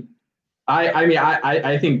 I mean,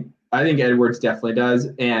 I think Edwards definitely does.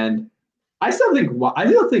 And I still think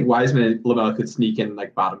Wiseman and LaMelo could sneak in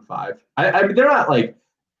like bottom 5. I mean, they're not like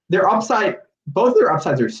their upside. Both their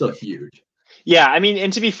upsides are still huge. Yeah, I mean,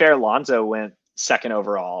 and to be fair, Lonzo went 2nd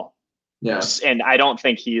overall. Yeah, and I don't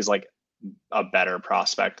think he's like a better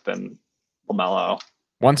prospect than LaMelo.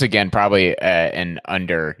 Once again, probably an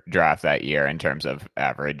under draft that year in terms of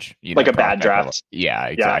average. Like a bad draft. Level. Yeah,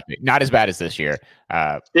 exactly. Yeah. Not as bad as this year.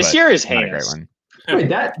 This year is heinous. Wait,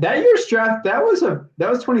 that year's draft, that was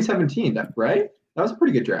 2017, right? That was a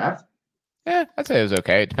pretty good draft. Yeah, I'd say it was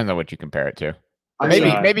okay. It depends on what you compare it to.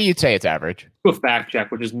 Maybe you'd say it's average. A fact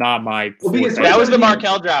check, which is not my. Well, that was the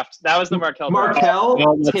Markelle draft. Markelle,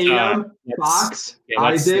 Tatum, Fox,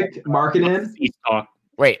 Isaac, Markkanen.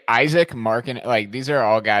 Wait, Isaac, Markkanen, like these are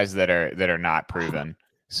all guys that are not proven.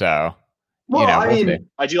 So,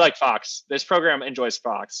 I do like Fox. This program enjoys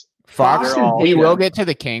Fox. Fox, we will get to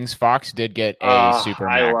the Kings. Fox did get a super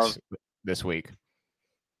max this week.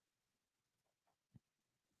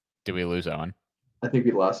 Did we lose Owen? I think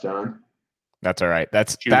we lost Owen. That's all right.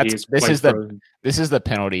 This is the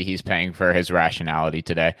penalty he's paying for his rationality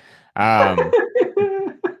today. With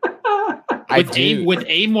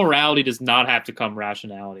amorality does not have to come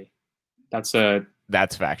rationality. That's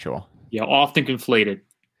factual. Yeah, often conflated.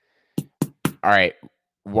 All right.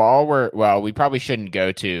 We probably shouldn't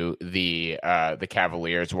go to the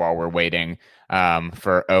Cavaliers while we're waiting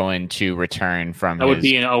for Owen to return from that would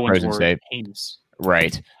be in Owen's word. Heinous.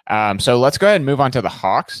 Right. So let's go ahead and move on to the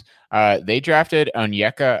Hawks. They drafted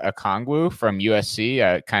Onyeka Okongwu from USC,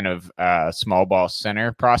 a kind of small ball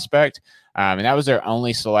center prospect. And that was their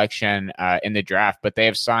only selection in the draft. But they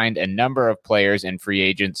have signed a number of players in free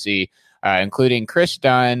agency, including Chris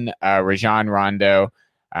Dunn, Rajon Rondo.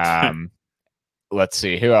 Let's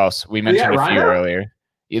see. Who else? We mentioned a few earlier.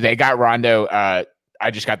 They got Rondo.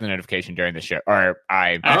 I just got the notification during the show.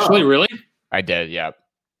 Really? I did, yeah.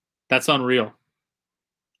 That's unreal.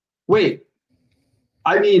 Wait.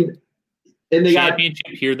 I mean, and they championship,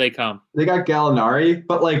 here they come. They got Gallinari,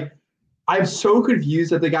 but like, I'm so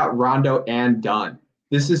confused that they got Rondo and Dunn.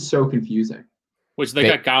 This is so confusing. Which they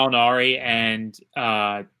got Gallinari and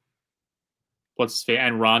what's his face,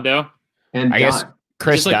 and Rondo. And I guess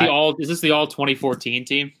Chris Dunn. Is this the all 2014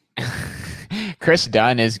 team? Chris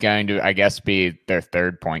Dunn is going to, I guess, be their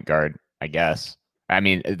third point guard, I guess. I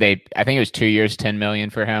mean, I think it was 2 years, $10 million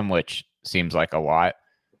for him, which seems like a lot.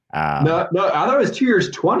 No, I thought it was 2 years,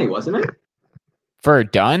 20, wasn't it? For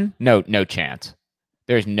Dunn? No chance.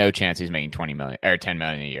 There's no chance he's making $20 million or $10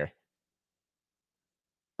 million a year.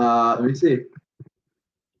 Let me see. 2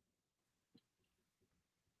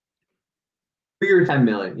 years, $10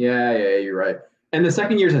 million. Yeah, you're right. And the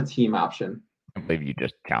second year is a team option. I believe you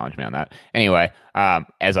just challenged me on that. Anyway,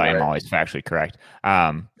 as I am always factually correct.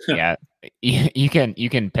 Yeah, you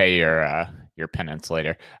can pay your penance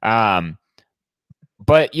later.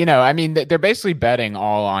 But I mean, they're basically betting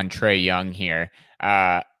all on Trae Young here.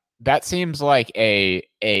 That seems like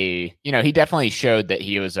he definitely showed that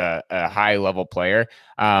he was a high level player.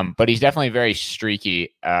 But he's definitely very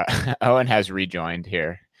streaky. Owen has rejoined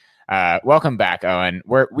here. Welcome back, Owen.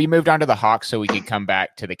 We moved on to the Hawks so we could come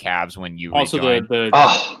back to the Cavs when you also rejoined.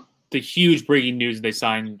 The huge breaking news, they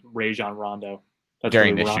signed Rajon Rondo. That's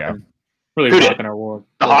during this show. Really rocking our world.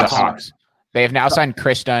 The Hawks. They have now signed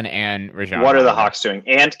Chris Dunn and Rajon. What are the Hawks doing?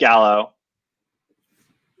 And Gallo.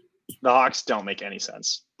 The Hawks don't make any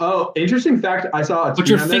sense. Oh, interesting fact. I saw. But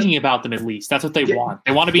you're thinking about them at least. That's what they want.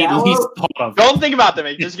 They want to be at least thought of. Don't think about them.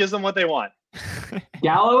 It just gives them what they want.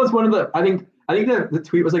 Gallo is one of the. I think the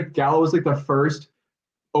tweet was like Gallo was like the first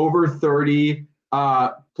over 30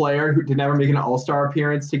 player who to never make an All-Star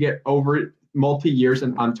appearance to get over multi-years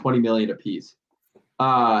on 20 million apiece,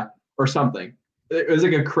 or something. It was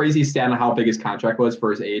like a crazy stat on how big his contract was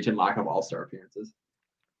for his age and lack of All-Star appearances.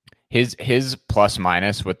 His plus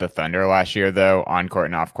minus with the Thunder last year, though, on court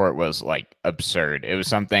and off court was like absurd. It was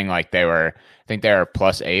something like I think they were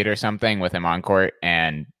 +8 or something with him on court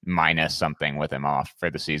and minus something with him off for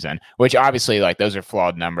the season, which obviously like those are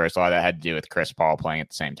flawed numbers. A lot of that had to do with Chris Paul playing at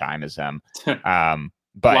the same time as him. But a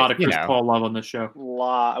lot of Chris Paul love on the show. We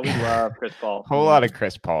love Chris Paul. Whole lot of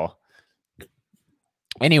Chris Paul.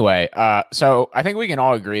 Anyway, so I think we can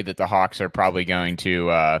all agree that the Hawks are probably going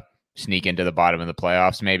to sneak into the bottom of the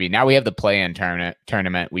playoffs. Maybe now we have the play-in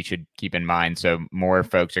tournament we should keep in mind, so more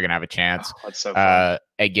folks are going to have a chance at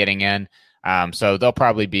getting in. So they'll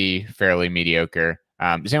probably be fairly mediocre.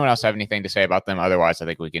 Does anyone else have anything to say about them? Otherwise, I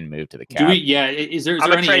think we can move to the Cavs. Is there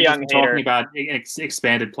any talking about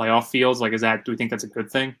expanded playoff fields? Like, do we think that's a good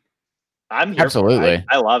thing? I'm here. Absolutely.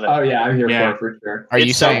 I love it. Oh yeah, I'm here for sure. Are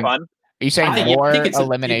you saying fun? Are you saying more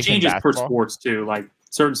elimination? It changes basketball? per sports too. Like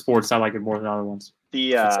certain sports, I like it more than other ones.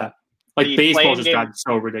 The baseball just got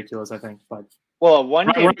so ridiculous. I think, but we're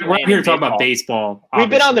here to talk about baseball. We've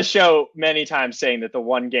been on the show many times saying that the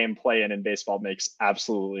one game play-in baseball makes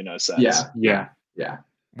absolutely no sense. Yeah.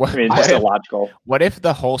 I mean, it's just illogical. What if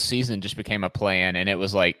the whole season just became a play-in and it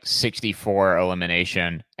was like 64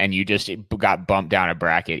 elimination and you just got bumped down a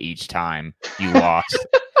bracket each time you lost?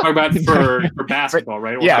 Or about for basketball,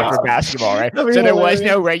 right? For basketball, right? So there was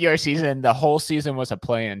no regular season. The whole season was a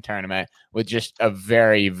play-in tournament with just a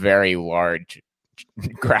very, very large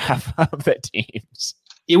graph of the teams.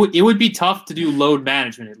 It would be tough to do load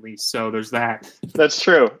management at least. So there's that. That's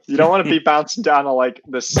true. You don't want to be bouncing down to like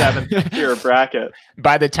the 7th tier bracket.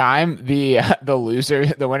 By the time the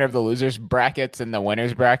winner of the losers brackets and the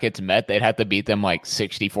winners brackets met, they'd have to beat them like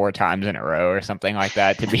 64 times in a row or something like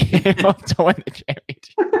that to be able to win the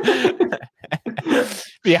championship.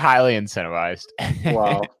 Be highly incentivized.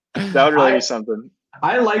 Wow, that would really be something.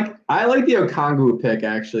 I like the Okongwu pick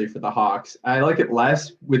actually for the Hawks. I like it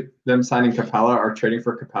less with them signing Capella or trading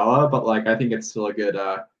for Capella, but like I think it's still a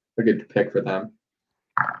good pick for them.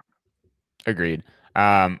 Agreed.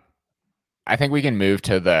 I think we can move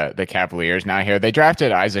to the Cavaliers now. Here they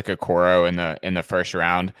drafted Isaac Okoro in the first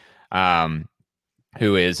round,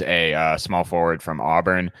 who is a small forward from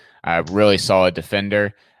Auburn, really solid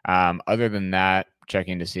defender. Other than that,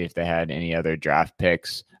 checking to see if they had any other draft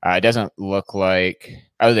picks. It doesn't look like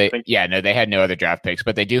they had no other draft picks,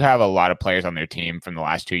 but they do have a lot of players on their team from the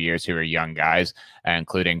last 2 years who are young guys,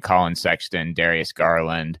 including Colin Sexton, Darius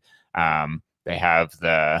Garland. They have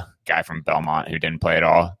the guy from Belmont who didn't play at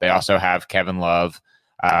all. They also have Kevin Love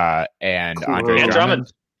and Andre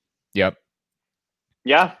Drummond. Yep.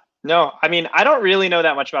 Yeah. No, I mean, I don't really know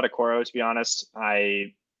that much about Okoro, to be honest.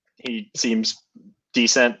 He seems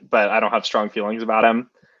decent, but I don't have strong feelings about him.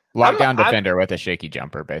 Lockdown defender with a shaky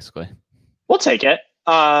jumper, basically. We'll take it.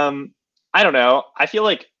 I don't know. I feel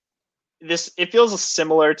like it feels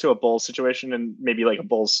similar to a Bulls situation and maybe like a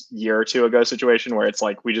Bulls year or two ago situation where it's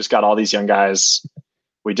like we just got all these young guys.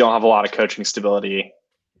 We don't have a lot of coaching stability.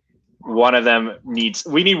 We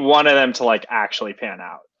need one of them to like actually pan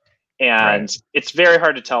out. And It's very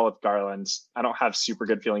hard to tell with Garland. I don't have super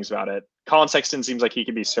good feelings about it. Colin Sexton seems like he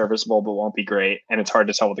could be serviceable, but won't be great. And it's hard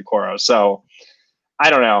to tell with Okoro. So I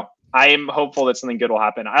don't know. I am hopeful that something good will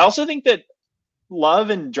happen. I also think that Love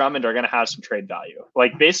and Drummond are going to have some trade value.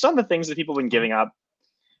 Like based on the things that people have been giving up,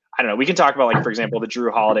 I don't know. We can talk about like, for example, the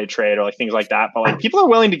Drew Holiday trade or like things like that. But like people are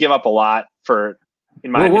willing to give up a lot for,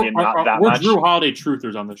 in my opinion, not that much. We're Drew Holiday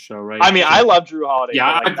truthers on this show, right? I mean, I love Drew Holiday.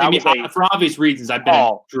 Yeah, for obvious reasons, I've been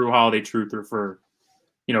a Drew Holiday truther for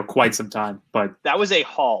quite some time. But that was a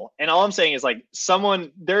haul, and all I'm saying is like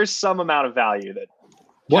there's some amount of value that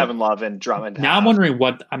Kevin Love and Drummond have. Now I'm wondering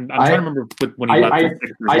what I'm trying to remember when he left.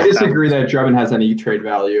 I disagree that Drummond has any trade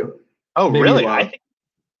value. Oh, maybe really?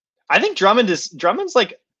 I think Drummond's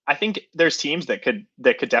like. I think there's teams that could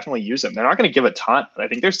definitely use him. They're not going to give a ton, but I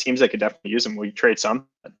think there's teams that could definitely use him. We trade some,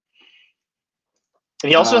 and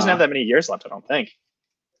he also doesn't have that many years left. I don't think.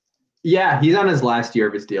 Yeah, he's on his last year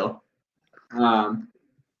of his deal. I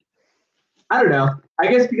don't know. I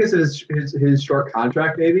guess because of his short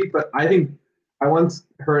contract, maybe. But I think I once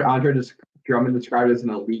heard Drummond described as an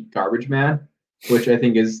elite garbage man, which I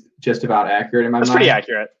think is just about accurate in my mind. That's pretty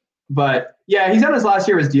accurate. But yeah, he's on his last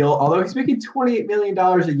year of his deal, although he's making $28 million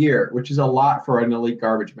a year, which is a lot for an elite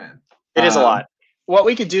garbage man. It is a lot. What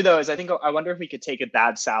we could do though is I wonder if we could take a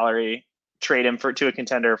bad salary, trade him to a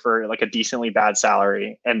contender for like a decently bad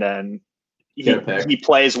salary, and then he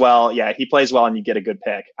plays well. Yeah, he plays well and you get a good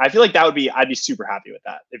pick. I feel like I'd be super happy with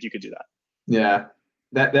that if you could do that. Yeah.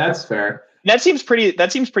 That's fair. That seems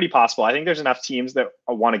pretty possible. I think there's enough teams that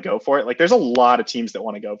want to go for it. Like there's a lot of teams that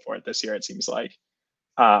want to go for it this year, it seems like.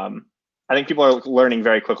 I think people are learning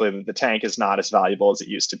very quickly that the tank is not as valuable as it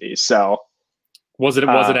used to be. So was it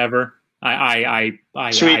ever? I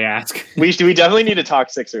ask. We definitely need to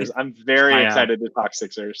talk Sixers. I'm very excited to talk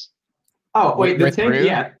Sixers. Oh wait, the tank.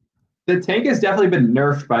 Yeah, the tank has definitely been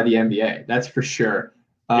nerfed by the NBA. That's for sure.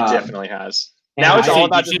 It definitely has. Now it's all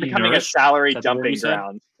about just becoming a salary dumping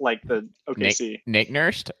ground, like the OKC. Nick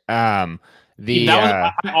nursed. I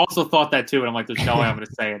also thought that too, and I'm like, there's no way I'm going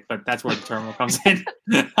to say it, but that's where the terminal comes in.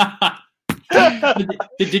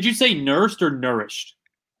 Did you say nursed or nourished?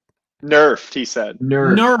 Nerfed, he said.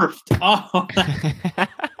 Nerfed. Oh.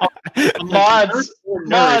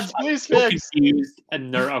 Mods, please fix. Confused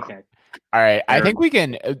and okay. All right. I think we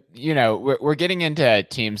can, we're getting into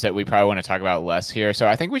teams that we probably want to talk about less here. So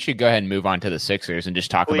I think we should go ahead and move on to the Sixers and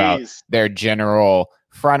just talk about their general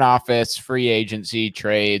front office, free agency,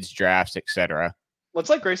 trades, drafts, etc. Let's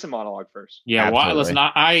let Grayson monologue first. Yeah, well, listen,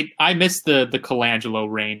 I missed the Colangelo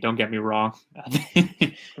reign. Don't get me wrong,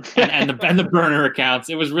 and the burner accounts.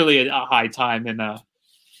 It was really a high time in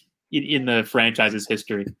the franchise's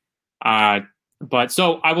history. But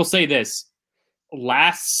so I will say this: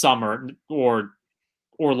 last summer or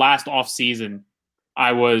last off season,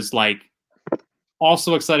 I was like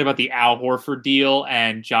also excited about the Al Horford deal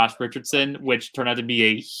and Josh Richardson, which turned out to be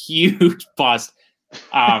a huge bust.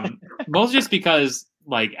 Mostly just because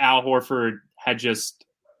like Al Horford had just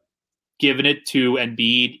given it to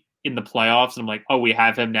Embiid in the playoffs, and I'm like, oh, we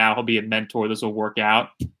have him now. He'll be a mentor. This will work out.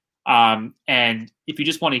 And if you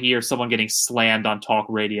just want to hear someone getting slammed on talk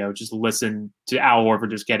radio, just listen to Al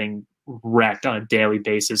Horford just getting wrecked on a daily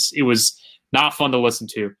basis. It was not fun to listen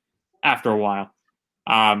to after a while.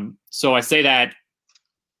 So I say that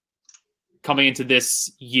coming into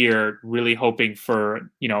this year, really hoping for,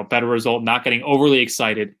 a better result, not getting overly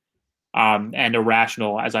excited, and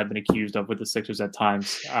irrational as I've been accused of with the Sixers at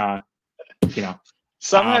times.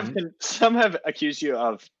 Some have accused you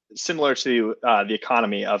of, similar to the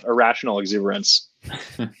economy, of irrational exuberance.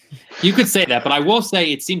 You could say that, but I will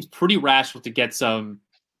say it seems pretty rational to get some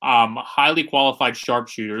highly qualified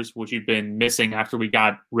sharpshooters, which we've been missing after we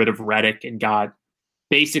got rid of Redick and got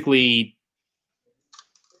basically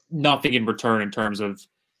nothing in return in terms of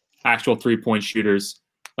actual 3-point shooters.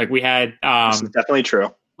 Like we had, this is definitely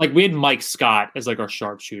true. like we had Mike Scott as like our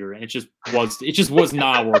sharpshooter, and it just was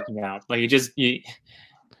not working out. Like you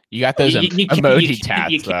got those emoji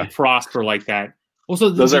tats. You can't prosper like that. Also,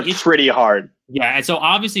 those are pretty hard. Yeah, and so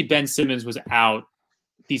obviously Ben Simmons was out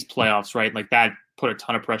these playoffs, right? Like that put a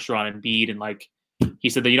ton of pressure on Embiid, and like he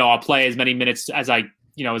said that I'll play as many minutes as I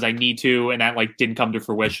need to, and that like didn't come to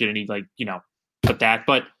fruition, and he like put that,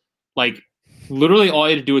 but like literally all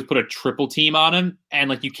you had to do was put a triple team on him, and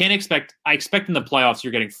like you can't expect. I expect in the playoffs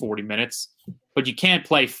you're getting 40 minutes, but you can't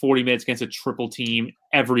play 40 minutes against a triple team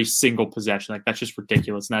every single possession. Like that's just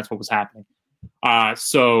ridiculous, and that's what was happening.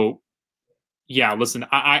 So yeah, listen,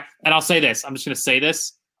 and I'll say this. I'm just going to say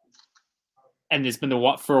this, and it's been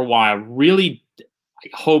for a while. Really, I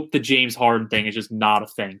hope the James Harden thing is just not a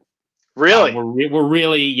thing. Really, we're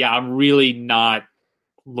really, I'm really not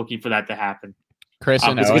looking for that to happen. Chris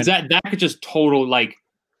and because that could just total like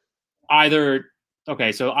either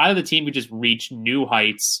the team could just reach new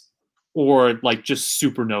heights or like just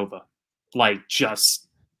supernova, like just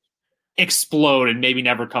explode and maybe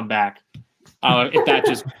never come back. If that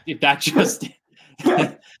just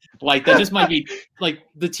like that just might be like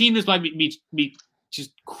the team just might be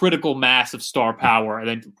just critical mass of star power, and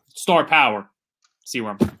then star power. See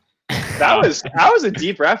where I'm. That was a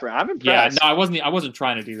deep reference. I'm impressed. Yeah, no, I wasn't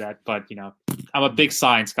trying to do that, but I'm a big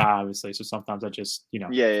science guy, obviously, so sometimes I just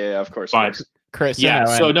Yeah, of course. But Chris,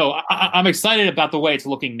 so no, I'm excited about the way it's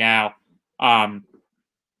looking now. I've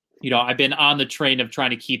been on the train of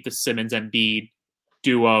trying to keep the Simmons and Embiid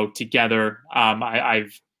duo together.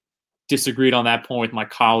 I've disagreed on that point with my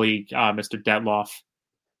colleague, Mr. Detloff,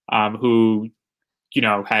 who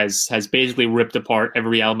has basically ripped apart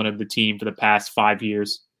every element of the team for the past 5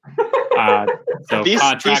 years. So these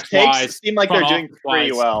takes seem like they're doing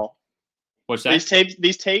pretty well. What's that?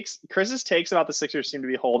 These takes, Chris's takes about the Sixers seem to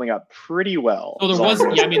be holding up pretty well. So there was.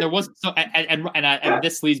 So and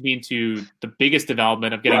this leads me into the biggest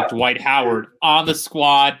development of getting Dwight Howard on the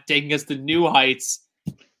squad, taking us to new heights.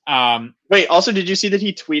 Wait, also, did you see that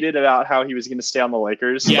he tweeted about how he was going to stay on the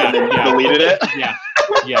Lakers? Yeah, and then deleted it.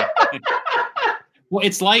 Yeah. Well,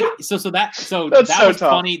 it's like that was tough.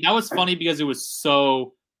 funny. That was funny because it was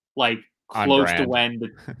so like close to when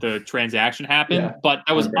the transaction happened. Yeah. But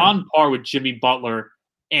I was on par with Jimmy Butler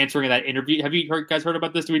answering that interview. Have you guys heard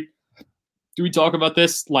about this? Do we talk about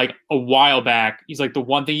this like a while back? He's like, the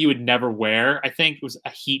one thing you would never wear, I think, was a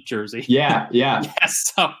Heat jersey. Yeah.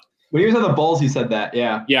 Yes. So when he was on the Bulls, he said that.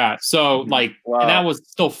 Yeah. Yeah. So like, Wow. And that was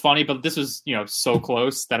still funny, but this was so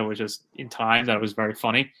close that it was just in time that it was very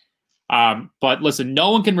funny. But listen,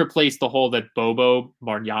 no one can replace the hole that Boban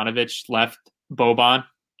Marjanovic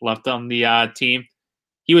left on the team.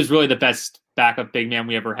 He was really the best backup big man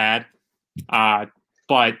we ever had.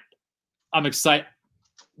 But I'm excited.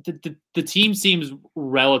 The team seems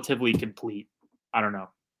relatively complete. I don't know.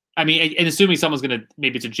 I mean, and assuming someone's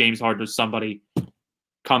maybe it's a James Harden or somebody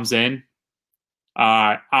comes in.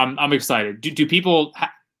 I'm excited.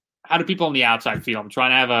 How do people on the outside feel? I'm trying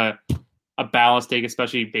to have a balanced take,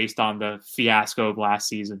 especially based on the fiasco of last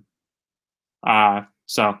season.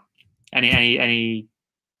 So any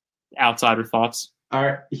outsider thoughts? All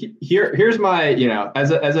right. Here's my,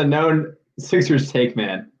 as a known Sixers take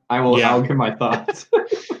man, I'll give my thoughts.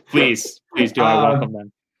 Please do. I welcome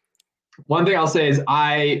them. One thing I'll say is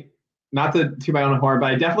not to toot my own horn,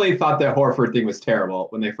 but I definitely thought that Horford thing was terrible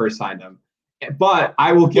when they first signed him. But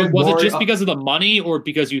I will give. Was it just because of the money, or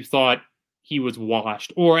because you thought he was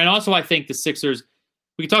washed? And also I think the Sixers,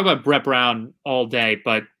 we can talk about Brett Brown all day,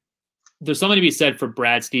 but there's something to be said for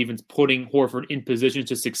Brad Stevens putting Horford in position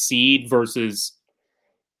to succeed versus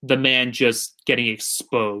the man just getting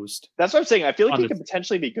exposed. That's what I'm saying. I feel like he could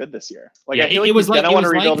potentially be good this year. Like, yeah, I feel like he's going to want to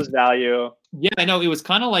rebuild his value. Yeah, I know. It was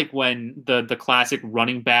kind of like when the classic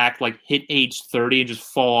running back like hit age 30 and just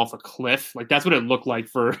fall off a cliff. Like that's what it looked like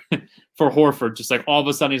for Horford. Just like all of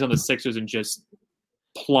a sudden he's on the Sixers and just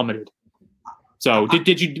plummeted. So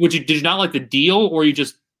did you not like the deal, or you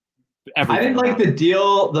just everything? I didn't like the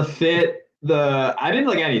deal, the fit, I didn't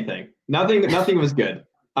like anything. Nothing was good.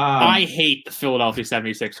 I hate the Philadelphia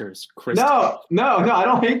 76ers, Chris. No, I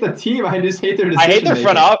don't hate the team. I just hate their decision. I hate their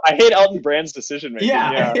front office. I hate Elton Brand's decision making.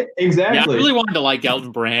 Yeah, exactly. Yeah, I really wanted to like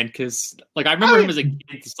Elton Brand because, like, I remember him as a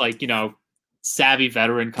kid, just like savvy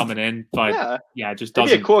veteran coming in, but it just doesn't.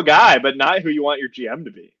 He'd be a cool guy, but not who you want your GM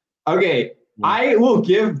to be. Okay, I will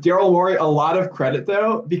give Daryl Morey a lot of credit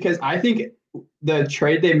though, because I think the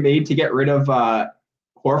trade they made to get rid of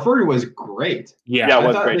Horford was great. Yeah, it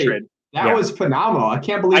was a great trade. That was phenomenal. I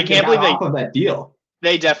can't believe they got off of that deal.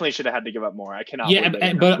 They definitely should have had to give up more. I cannot. Yeah,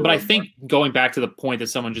 but I think going back to the point that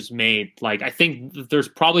someone just made, like I think there's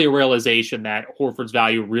probably a realization that Horford's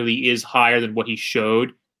value really is higher than what he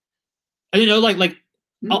showed, I don't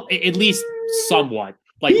know, at least somewhat.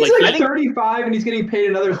 He's like 35 and he's getting paid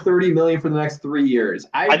another $30 million for the next 3 years.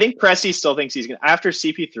 I think Presti still thinks he's gonna, after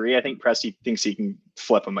CP3. I think Presti thinks he can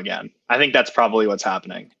flip him again. I think that's probably what's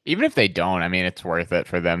happening. Even if they don't, I mean, it's worth it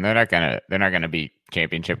for them. They're not gonna be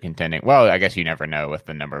championship contending. Well, I guess you never know with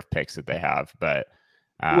the number of picks that they have, but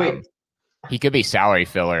wait, he could be salary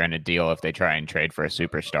filler in a deal if they try and trade for a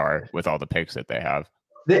superstar with all the picks that they have.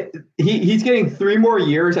 He's getting 3 more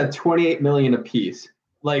years at $28 million apiece.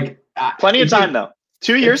 Like plenty of time though.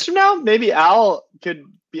 2 years from now, maybe Al could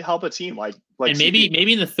help a team like and maybe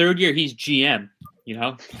in the third year he's GM. You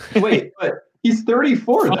know, wait, but he's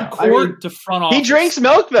 34 from though. court to front office. He drinks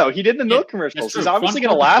milk though. He did the milk commercials. He's obviously going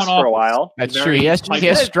to last for a while. That's true. He has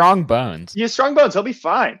strong bones. He has strong bones. He'll be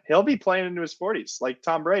fine. He'll be playing into his 40s like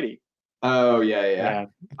Tom Brady. Oh yeah.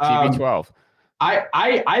 TB12.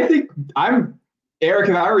 I think I'm Eric.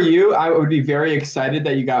 If I were you, I would be very excited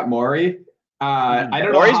that you got Maury. I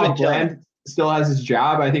don't know how Brand still has his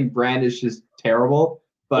job. I think Brand is just terrible.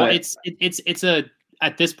 But it's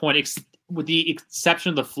at this point, with the exception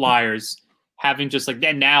of the Flyers having just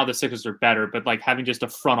and now the Sixers are better, but having just a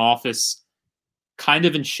front office kind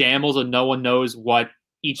of in shambles and no one knows what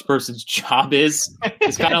each person's job is.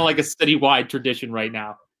 It's kind of like a citywide tradition right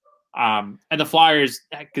now. And the Flyers,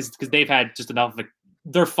 because they've had just enough of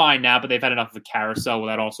they're fine now, but they've had enough of a carousel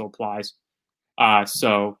where that also applies.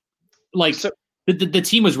 The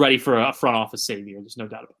team was ready for a front office savior. There's no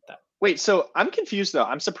doubt about that. Wait, so I'm confused though.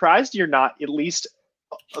 I'm surprised you're not at least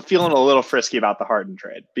feeling a little frisky about the Harden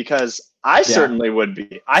trade, because I certainly would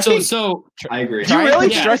be. I agree. Do you really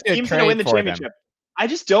think this team's going to win the championship? Them. I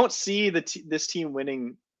just don't see this team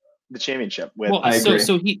winning the championship. I agree.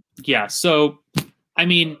 So I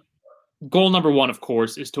mean, goal number one, of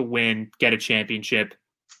course, is to win, get a championship,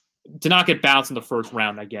 to not get bounced in the first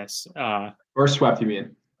round, I guess. Or swept, you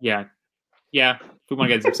mean? Yeah. If we want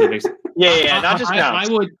to get into specifics. Not just now.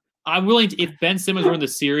 I'm willing to, if Ben Simmons were in the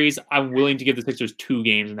series, I'm willing to give the Sixers 2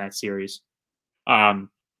 games in that series.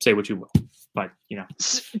 Say what you will, but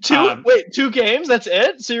 2 games. That's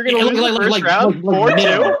it. So you're going to lose the first round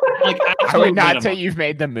 4-2. I would not say you've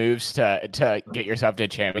made the moves to get yourself to a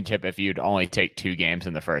championship if you'd only take 2 games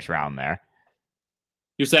in the first round. There,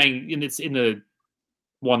 you're saying in the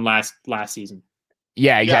one last season.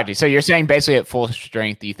 Yeah, exactly. Yeah. So you're saying basically at full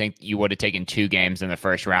strength, you think you would have taken 2 games in the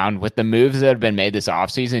first round with the moves that have been made this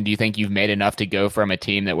offseason? Do you think you've made enough to go from a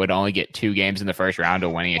team that would only get 2 games in the first round to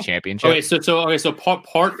winning a championship? Okay, so part.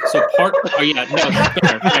 Oh yeah,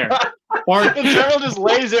 no, fair. Part. The journal just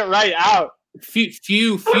lays it right out.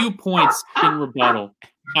 Few points in rebuttal.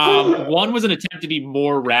 One was an attempt to be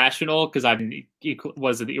more rational because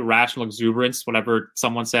was the irrational exuberance, whatever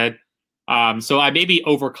someone said. So I maybe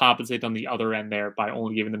overcompensate on the other end there by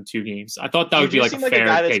only giving them 2 games. I thought that would be a fair. A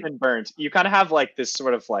guy that's been burnt. You kind of have this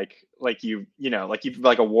sort of like you're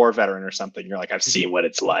like a war veteran or something. You're like, I've seen what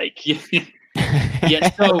it's like. Yeah.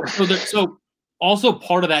 So also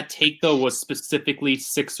part of that take though was specifically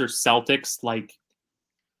Sixers Celtics. Like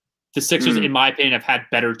the Sixers, in my opinion, have had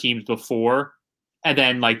better teams before, and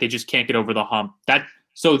then they just can't get over the hump. That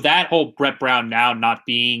whole Brett Brown now not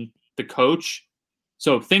being the coach.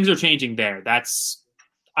 So things are changing there.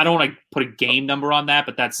 I don't want to put a game number on that,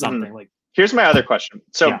 but that's something. Here's my other question.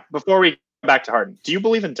 So before we go back to Harden, do you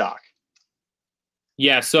believe in Doc?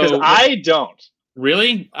 Yeah. So I don't.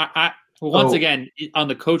 Really? Once again, on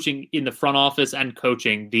the coaching in the front office and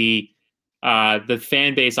coaching, the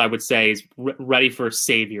fan base, I would say, is ready for a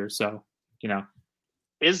savior. So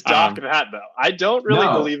is Doc that though? I don't really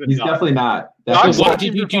believe in. He's Doc. Definitely not. Do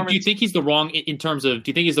you think he's the wrong in terms of? Do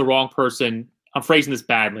you think he's the wrong person? I'm phrasing this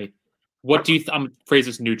badly. What do you? I'm phrase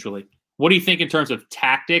this neutrally. What do you think in terms of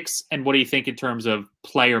tactics, and what do you think in terms of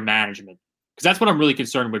player management? Because that's what I'm really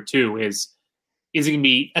concerned with too. Is it going to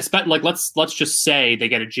be let's just say they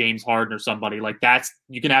get a James Harden or somebody that's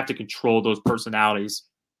you're going to have to control those personalities.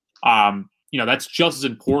 That's just as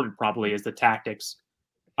important probably as the tactics.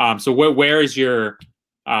 So where is your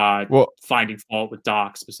finding fault with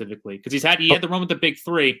Doc specifically? Because he had the run with the big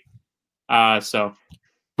 3. So.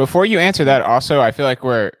 Before you answer that, also, I feel like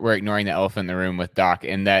we're ignoring the elephant in the room with Doc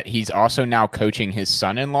in that he's also now coaching his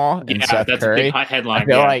son-in-law in Seth that's Curry. A big headline.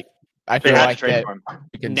 I feel like that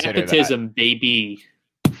nepotism, baby.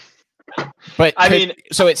 But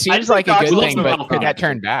so it seems like a good thing, but could that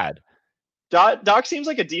turn bad? Doc seems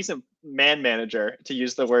like a decent man manager, to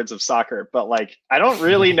use the words of soccer, but I don't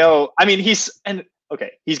really know. I mean, he's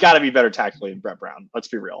got to be better tactically than Brett Brown. Let's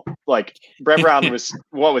be real. Brett Brown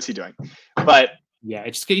what was he doing? But yeah,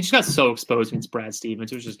 he just got so exposed against Brad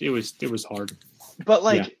Stevens. It was hard.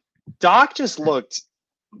 But Doc just looked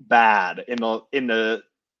bad in the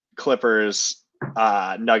Clippers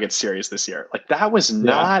Nuggets series this year. Like that was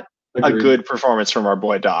not a good performance from our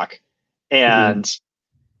boy Doc. And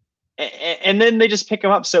then they just pick him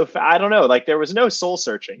up so fast. I don't know. Like there was no soul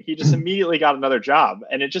searching. He just immediately got another job,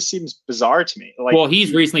 and it just seems bizarre to me. Like, well,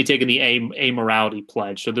 he's recently taken the amorality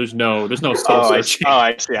pledge, so there's no soul searching.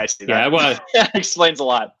 I see. Yeah, that explains a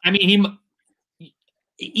lot. I mean,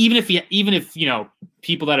 even if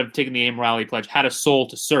people that have taken the amorality pledge had a soul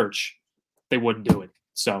to search, they wouldn't do it.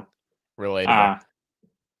 So relatable.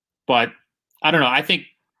 But I don't know. I think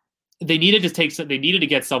they needed to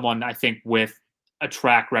get someone, I think, with a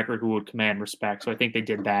track record who would command respect. So I think they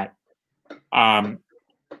did that.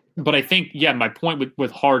 But I think, my point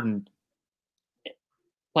with Harden,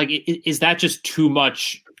 like, is that just too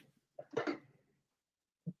much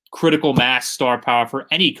critical mass star power for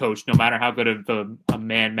any coach, no matter how good of a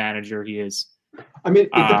man manager he is? I mean,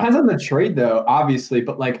 it depends on the trade, though, obviously.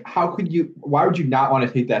 But like, why would you not want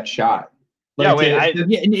to take that shot? Like,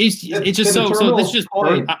 it's just so this just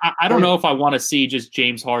I don't know if I want to see just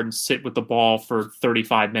James Harden sit with the ball for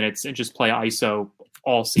 35 minutes and just play ISO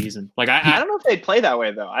all season. Like I don't know if they'd play that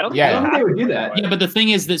way though. I don't think they would do that. Yeah, but the thing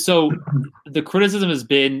is that the criticism has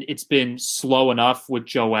been it's been slow enough with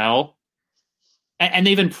Joel, and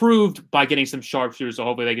they've improved by getting some sharpshooters, so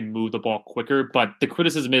hopefully they can move the ball quicker. But the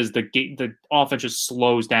criticism is the offense just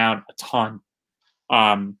slows down a ton.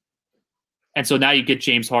 And so now you get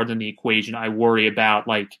James Harden in the equation. I worry about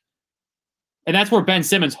and that's where Ben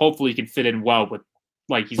Simmons hopefully can fit in well with,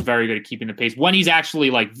 like, he's very good at keeping the pace when he's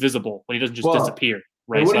actually like visible, when he doesn't just disappear.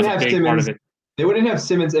 Right, so that's a big part of it. They wouldn't have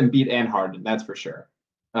Simmons, Embiid, and Harden. That's for sure.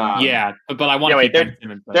 But I want to keep Ben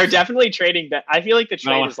Simmons. They're definitely trading Ben. I feel like the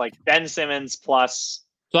trade is like Ben Simmons plus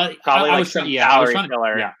probably salary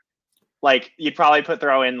filler. Yeah. Like you'd probably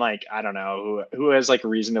throw in like, I don't know who has like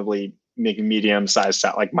reasonably medium sized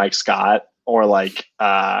set, like Mike Scott, or like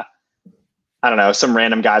I don't know, some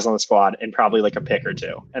random guys on the squad, and probably like a pick or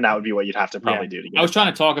two, and that would be what you'd have to probably do to get. I was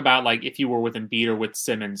trying to talk about like if you were with Embiid or with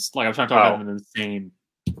Simmons, like I was trying to talk about them in the same,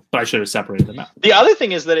 but I should have separated them out. The other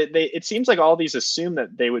thing is that it seems like all these assume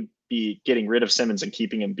that they would be getting rid of Simmons and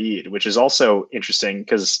keeping Embiid, which is also interesting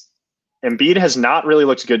because Embiid has not really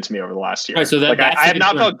looked good to me over the last year. Right, so I have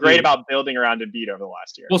not felt great about building around Embiid over the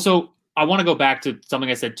last year. Well, so I want to go back to something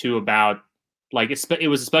I said too about like it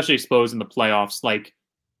was especially exposed in the playoffs. Like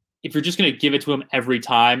if you're just going to give it to him every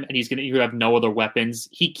time and you have no other weapons,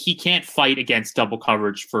 he can't fight against double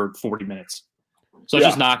coverage for 40 minutes. So it's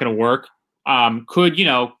just not going to work. I don't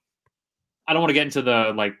want to get into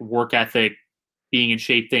the like work ethic, being in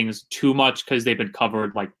shape things too much because they've been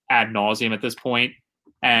covered like ad nauseum at this point.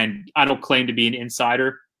 And I don't claim to be an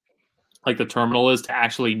insider like the terminal is to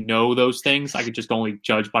actually know those things. I could just only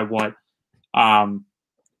judge by what,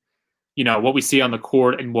 what we see on the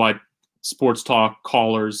court and what sports talk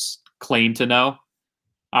callers claim to know.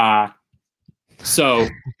 So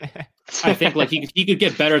I think like he could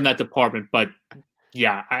get better in that department, but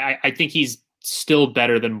yeah, I think he's still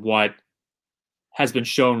better than what has been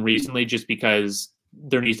shown recently just because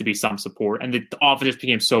there needs to be some support and the offense just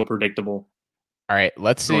became so predictable. All right,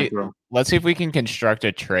 let's see if we can construct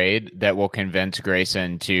a trade that will convince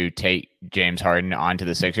Grayson to take James Harden onto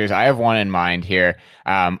the Sixers. I have one in mind here.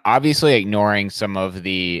 Obviously ignoring some of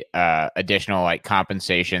the additional like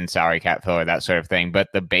compensation, salary cap filler, that sort of thing. But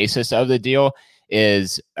the basis of the deal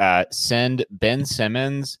is send Joel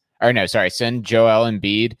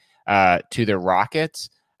Embiid to the Rockets,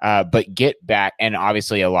 but get back, and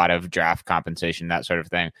obviously a lot of draft compensation, that sort of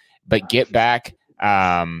thing. But get back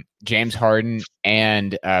James Harden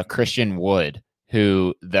and Christian Wood,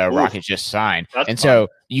 who the Rockets just signed. And fun. So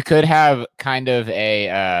you could have kind of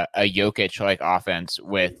a Jokic like offense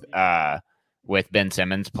with Ben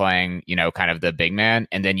Simmons playing, kind of the big man.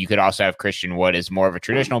 And then you could also have Christian Wood as more of a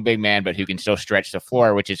traditional big man, but who can still stretch the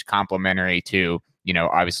floor, which is complementary to,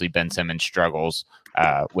 obviously Ben Simmons struggles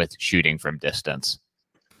with shooting from distance.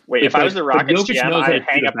 Wait, if I was the Rockets GM, I'd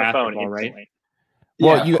hang up the phone instantly. Right?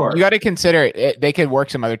 Well, you got to consider it. They could work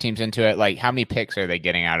some other teams into it. Like, how many picks are they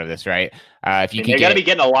getting out of this, right? They got to be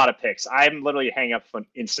getting a lot of picks. I'm literally hanging up phone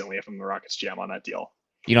instantly if I'm the Rockets GM on that deal.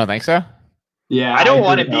 You don't think so? Yeah, I don't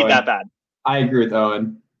want to be that bad. I agree with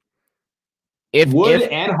Owen. Wood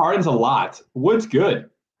and Harden's a lot. Wood's good.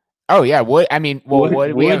 Oh yeah, Wood. I mean,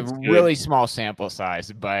 Wood, we have really small sample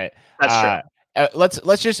size, but that's true.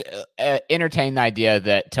 Let's just entertain the idea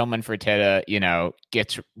that Tillman Fertitta,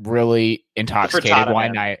 gets really intoxicated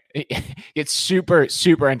one night. Gets super,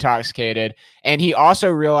 super intoxicated. And he also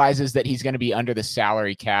realizes that he's going to be under the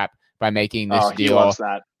salary cap by making this deal. He loves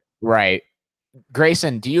that. Right.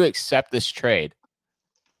 Grayson, do you accept this trade?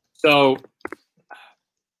 So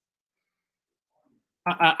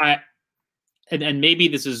And maybe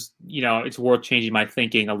this is, it's worth changing my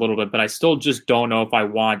thinking a little bit, but I still just don't know if I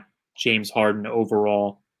want James Harden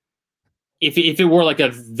overall. If it were like a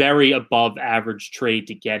very above average trade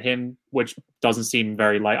to get him, which doesn't seem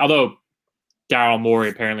very likely, although Daryl Morey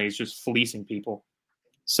apparently is just fleecing people,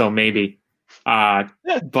 so maybe. But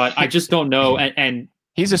I just don't know. And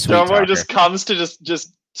he's a sweet Daryl Morey talker. just comes to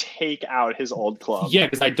just take out his old club. Yeah,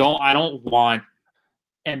 because I don't want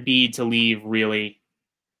Embiid to leave really.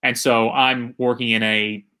 And so I'm working in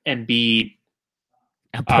a Embiid.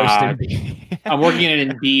 I'm working in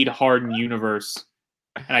an Embiid Harden universe,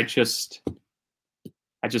 and I just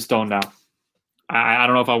don't know. I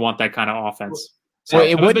don't know if I want that kind of offense. So well,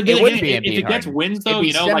 it wouldn't be Embiid. If it gets wins, though,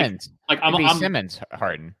 Simmons. I'm Simmons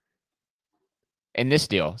Harden. In this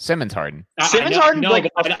deal, Simmons Harden. Harden, I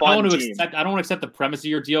a fun don't team. I don't want to accept the premise of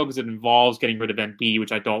your deal because it involves getting rid of Embiid,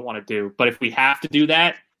 which I don't want to do. But if we have to do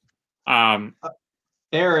that,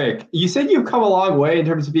 Eric, you said you've come a long way in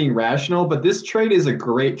terms of being rational, but this trade is a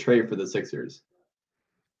great trade for the Sixers.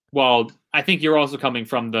 Well, I think you're also coming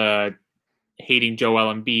from the hating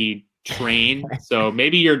Joel Embiid train, so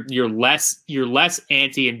maybe you're less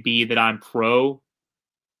anti Embiid than I'm pro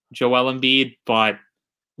Joel Embiid. But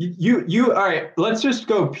you all right? Let's just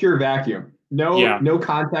go pure vacuum. No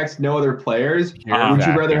context, no other players. Would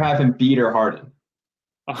you rather have Embiid or Harden?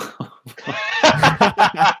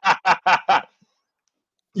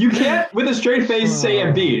 You can't, with a straight face, say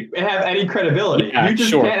Embiid and have any credibility. Yeah, you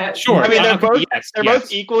just can't. Sure. I mean, they're both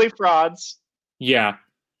equally frauds. Yeah.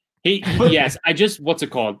 Yes. What's it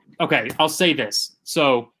called? Okay, I'll say this.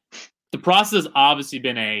 So the process has obviously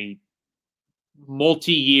been a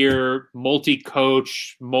multi-year,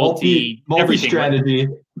 multi-coach, multi-strategy.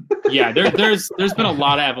 Yeah, there's been a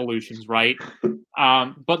lot of evolutions, right?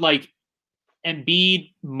 But like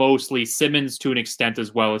Embiid mostly, Simmons to an extent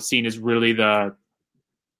as well, is seen as really the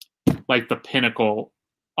pinnacle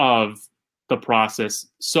of the process.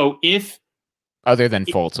 So other than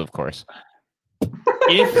Fultz, of course.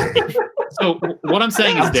 So what I'm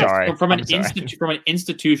saying is from an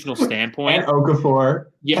institutional standpoint, and Okafor.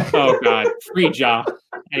 Yeah. Oh God, free job.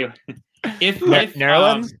 Anyway, if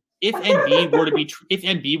Embiid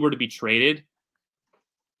were to be traded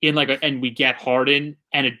in and we get Harden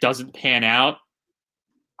and it doesn't pan out,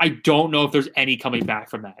 I don't know if there's any coming back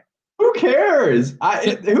from that. Who cares?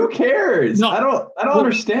 Who cares? No, I don't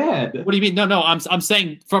understand. What do you mean? No. I'm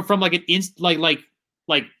saying from like an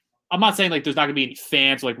I'm not saying like there's not gonna be any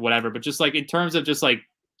fans or like whatever, but just like in terms of just like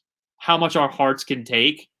how much our hearts can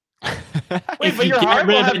take. Wait, but your heart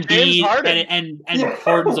will have James Harden and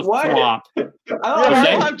Harden's a flop.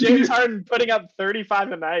 I'll have James Harden putting up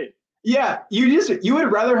 35 a night. Yeah, you would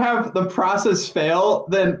rather have the process fail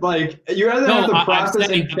than you rather have the process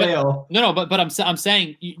fail. But I'm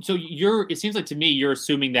saying so it seems like to me you're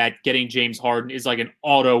assuming that getting James Harden is like an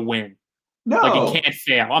auto win. No, like it can't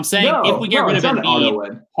fail. I'm saying if we get rid of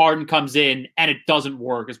Embiid, Harden comes in and it doesn't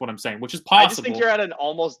work is what I'm saying, which is possible. I just think you're at an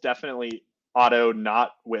almost definitely auto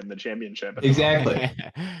not win the championship. Exactly.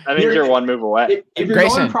 I think you're one move away. If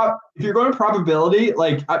you're going probability,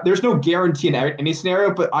 there's no guarantee in any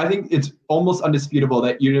scenario, but I think it's almost undisputable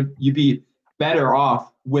that you'd be better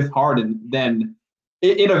off with Harden than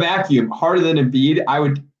in a vacuum. Harden than Embiid, I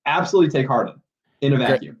would absolutely take Harden in a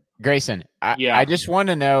vacuum. Grayson, I just want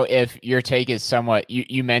to know if your take is somewhat.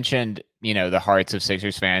 You mentioned the hearts of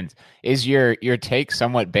Sixers fans. Is your take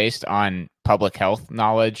somewhat based on public health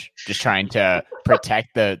knowledge, just trying to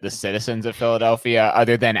protect the citizens of Philadelphia,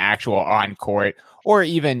 other than actual on court or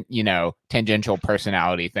even tangential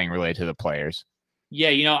personality thing related to the players?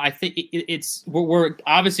 Yeah, I think we're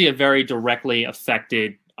obviously a very directly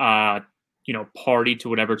affected party to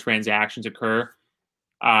whatever transactions occur,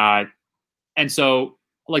 and so.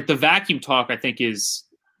 Like the vacuum talk, I think is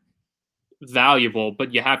valuable,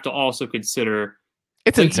 but you have to also consider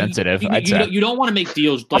it's insensitive. You don't want to make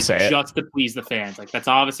deals just to please the fans. Like that's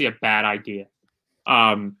obviously a bad idea.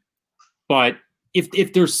 But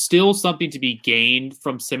if there's still something to be gained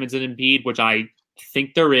from Simmons and Embiid, which I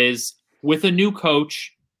think there is, with a new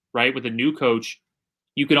coach, right? With a new coach,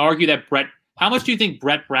 you could argue that how much do you think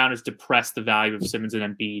Brett Brown has depressed the value of Simmons and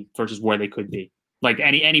Embiid versus where they could be? Like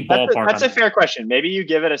any ballpark. That's a fair question. Maybe you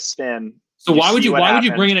give it a spin. So why would you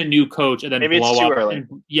bring in a new coach and then maybe blow it's too up? early.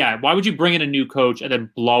 Why would you bring in a new coach and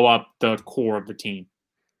then blow up the core of the team?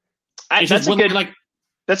 That's a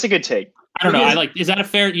good take. I don't know. Is that a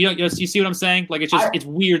fair? You see what I'm saying? Like it's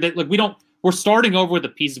weird that we're starting over with the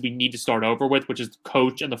pieces we need to start over with, which is the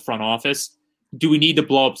coach and the front office. Do we need to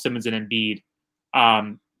blow up Simmons and Embiid?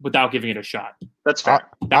 without giving it a shot. That's fair.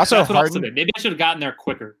 Also, that's what Harden, I'll say. Maybe I should have gotten there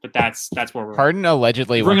quicker, but that's where we're. Harden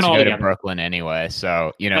allegedly Bring wants it to all go to together. Brooklyn anyway,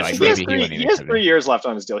 so That's like true. He has 3 years left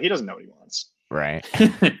on his deal. He doesn't know what he wants. Right.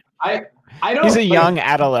 I don't. He's a young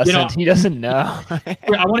adolescent. He doesn't know. I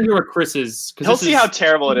want to hear what Chris is. He'll see how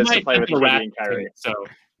terrible it is to play with KD and Kyrie. So,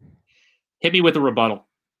 hit me with a rebuttal.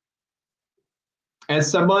 As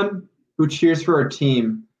someone who cheers for a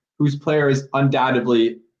team whose players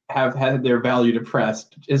undoubtedly have had their value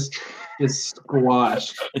depressed, just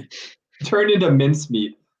squashed, turned into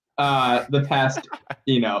mincemeat the past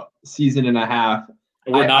season and a half.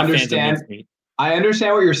 We're not fans of mincemeat. I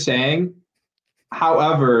understand what you're saying.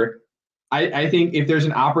 However, I think if there's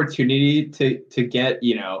an opportunity to get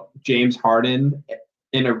James Harden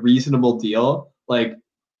in a reasonable deal, like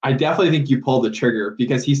I definitely think you pull the trigger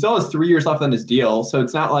because he still has 3 years left on his deal. So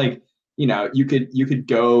it's not like you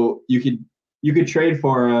could trade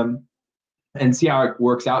for him and see how it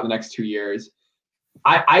works out in the next 2 years.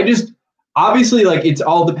 I just obviously like it's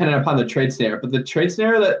all dependent upon the trade scenario, but the trade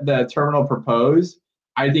scenario that the terminal proposed,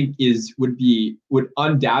 I think would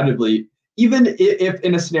undoubtedly, even if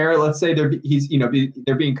in a scenario, let's say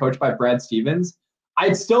they're being coached by Brad Stevens,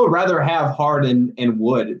 I'd still rather have Harden and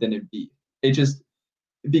Wood than Embiid. It just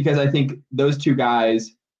because I think those two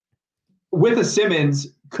guys with a Simmons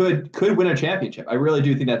could win a championship. I really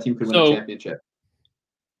do think that team could win a championship.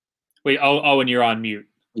 Wait, and you're on mute.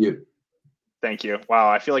 Mute. Thank you. Wow,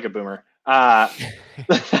 I feel like a boomer. That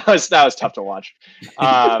was tough to watch.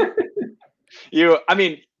 I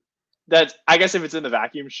guess if it's in the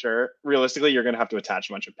vacuum, sure. Realistically, you're going to have to attach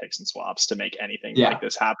a bunch of picks and swaps to make anything like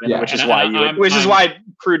this happen, which is why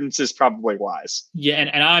prudence is probably wise. Yeah,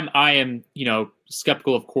 and I am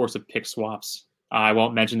skeptical, of course, of pick swaps. I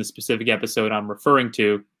won't mention the specific episode I'm referring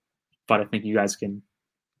to, but I think you guys can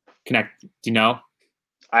connect. Do you know?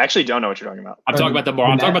 I actually don't know what you're talking about. I'm talking about the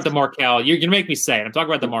Markel. You're gonna make me say it. I'm talking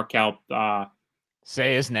about the Markel.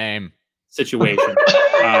 Say his name. Situation.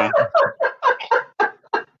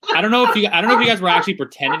 I don't know if you guys were actually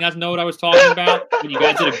pretending not to know what I was talking about, but you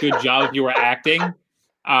guys did a good job if you were acting.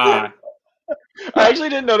 I actually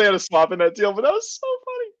didn't know they had a swap in that deal, but that was so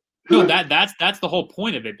funny. No, that's the whole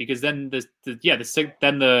point of it, because then the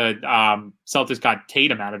Celtics got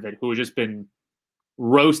Tatum out of it, who has just been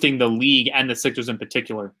roasting the league and the Sixers in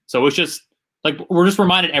particular. So it's just like we're just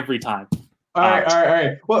reminded every time. All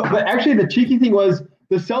right. Well, but actually, the cheeky thing was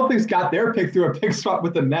the Celtics got their pick through a pick swap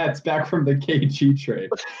with the Nets back from the KG trade.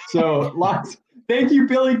 So thank you,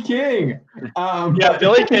 Billy King.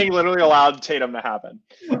 Billy King literally allowed Tatum to happen.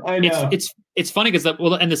 I know. It's funny because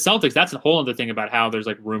and the Celtics, that's a whole other thing about how there's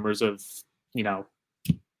like rumors of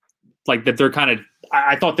like that they're kind of.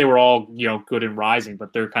 I thought they were all good and rising,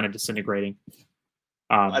 but they're kind of disintegrating.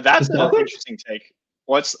 That's an interesting take.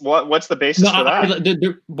 What's the basis for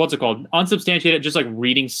that? What's it called? Unsubstantiated. Just like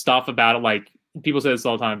reading stuff about it. Like people say this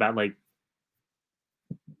all the time about like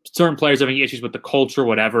certain players having issues with the culture,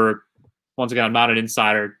 whatever. Once again, I'm not an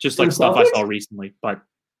insider. Just like stuff I saw recently, but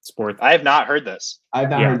it's worth. I have not heard this. I've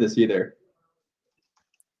not heard this either.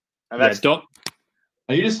 Are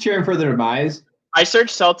you just cheering for the demise? I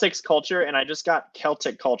searched Celtics culture and I just got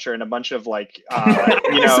Celtic culture and a bunch of like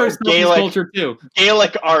Gaelic culture too.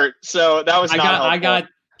 Gaelic art. So that was I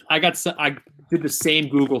did the same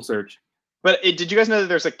Google search. But did you guys know that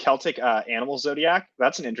there's a Celtic animal zodiac?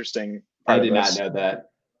 That's an interesting part. I did not know that.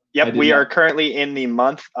 Yep, we are currently in the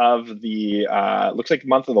month of the looks like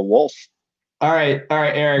month of the wolf. All right,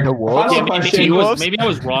 Eric. The wolf. Maybe I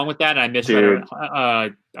was wrong with that, and I misread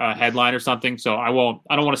a headline or something. So I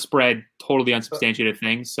don't want to spread totally unsubstantiated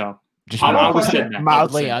things. So I'll rescind that.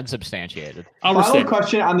 Mildly unsubstantiated. Final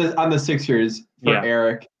question on the Sixers for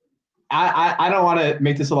Eric. I don't want to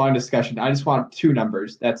make this a long discussion. I just want two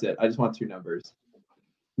numbers. That's it. I just want two numbers.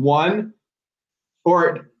 One,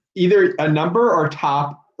 or either a number or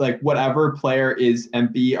top, like whatever player is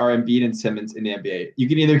Embiid and Simmons in the NBA. You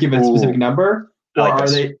can either give a specific number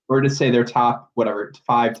or just say their top, whatever,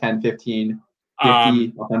 5, 10, 15, 50,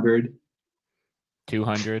 100.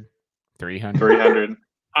 200, 300. 300.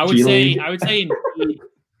 I would say Embiid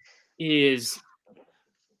is,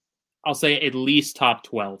 I'll say at least top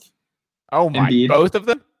 12. Oh my, Embiid. Both of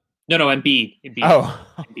them? No, Embiid. Oh.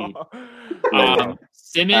 Embiid.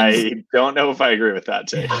 Simmons. I don't know if I agree with that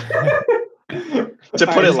take. To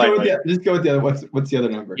put it lightly. Just go with the other. What's the other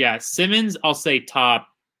number? Yeah, Simmons, I'll say top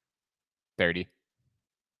 30.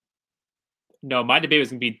 No, my debate was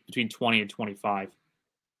going to be between 20 and 25.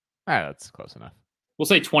 That's close enough. We'll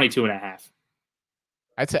say 22 and a half.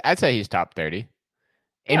 I'd say he's top 30.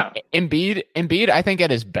 Yeah. Embiid, I think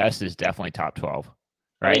at his best is definitely top 12.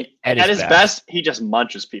 right? I mean, at his best, he just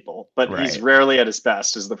munches people, but he's rarely at his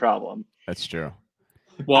best is the problem. That's true.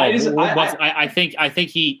 Well, I think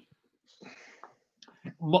he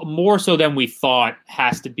more so than we thought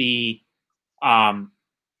has to be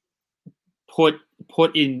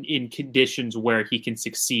put in conditions where he can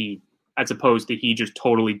succeed, as opposed to he just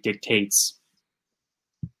totally dictates.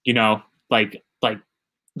 Like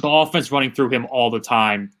the offense running through him all the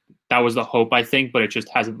time. That was the hope, I think, but it just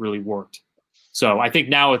hasn't really worked. So I think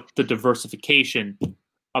now with the diversification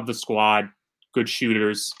of the squad, good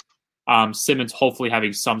shooters, Simmons hopefully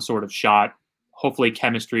having some sort of shot, hopefully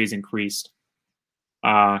chemistry is increased.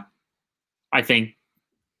 I think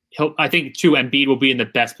too, Embiid will be in the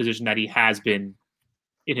best position that he has been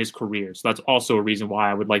in his career. So that's also a reason why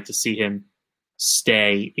I would like to see him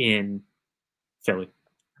stay in Philly.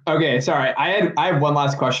 Okay, sorry. I have one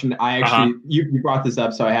last question. I actually you brought this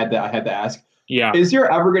up, so I had to ask. Yeah. Is there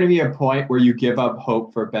ever going to be a point where you give up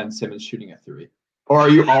hope for Ben Simmons shooting a three, or are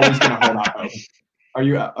you always going to hold out hope? Are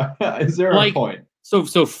you? Is there a point?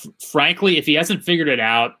 So frankly, if he hasn't figured it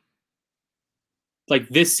out, like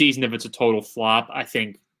this season, if it's a total flop, I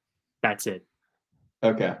think that's it.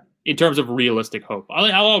 Okay. In terms of realistic hope,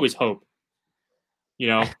 I'll always hope.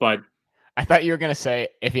 But. I thought you were gonna say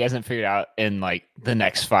if he hasn't figured out in like the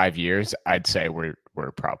next 5 years, I'd say we're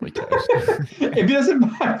probably toast. If he doesn't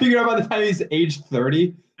figure out by the time he's age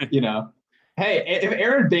 30, hey, if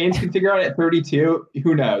Aaron Baines can figure out at 32,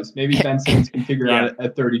 who knows? Maybe Ben Simmons can figure out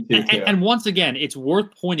at 32 too. And once again, it's worth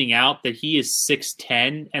pointing out that he is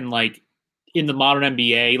 6'10", and like in the modern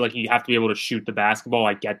NBA, like you have to be able to shoot the basketball.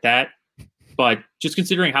 I get that, but just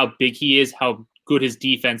considering how big he is, how good his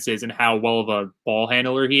defense is, and how well of a ball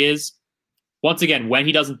handler he is. Once again, when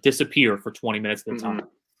he doesn't disappear for 20 minutes at a time.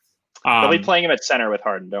 They'll be playing him at center with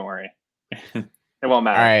Harden, don't worry. It won't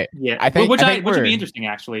matter. All right. Yeah, I think which would be interesting,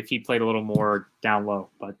 actually, if he played a little more down low.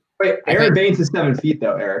 But wait, Aaron Baines is 7 feet,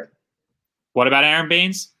 though, Eric. What about Aaron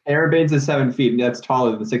Baines? Aaron Baines is 7 feet, and that's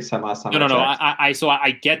taller than the 6'10" last time. No.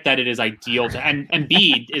 I get that it is ideal to, and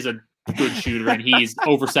Embiid is a good shooter, and he's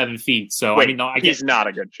over 7 feet. So wait, he's not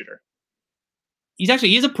a good shooter. He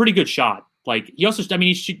has a pretty good shot. Like he also,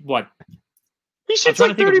 he shoots what? He shoots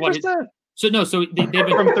like 30%. They've been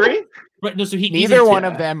from three. Right, no, so neither one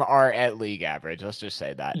of them are at league average. Let's just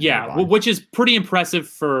say that. Yeah, which is pretty impressive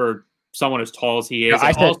for someone as tall as he is. No,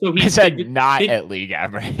 I said not at league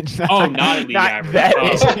average. Not at league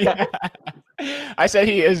average. I said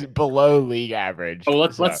he is below league average. Oh,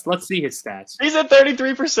 let's see his stats. He's a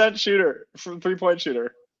 33% shooter from 3-point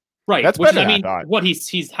shooter. Right. That's better than I thought. What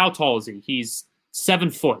he's how tall is he? He's 7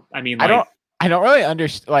 foot. I mean, I don't really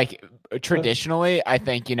understand. Like traditionally, I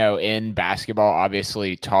think in basketball,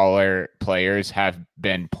 obviously taller players have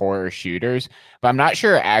been poorer shooters, but I'm not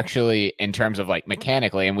sure actually in terms of like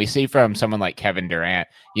mechanically. And we see from someone like Kevin Durant,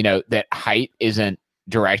 that height isn't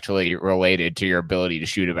directly related to your ability to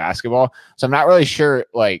shoot a basketball. So I'm not really sure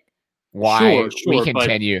like why we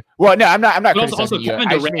continue. Well, no, I'm not. Also, Kevin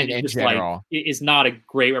Durant in general is not a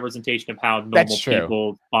great representation of how normal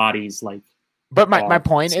people's bodies like. But my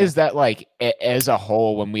point is that, like, as a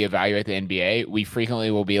whole, when we evaluate the NBA, we frequently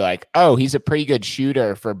will be like, oh, he's a pretty good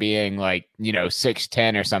shooter for being, like,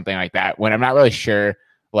 6'10" or something like that, when I'm not really sure,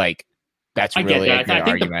 like, that's really a good argument.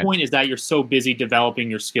 I think the point is that you're so busy developing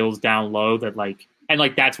your skills down low that, like, and,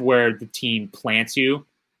 like, that's where the team plants you.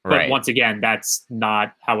 But once again, that's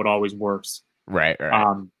not how it always works. Right.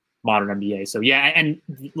 Modern NBA. So, yeah, and,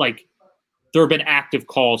 like, there have been active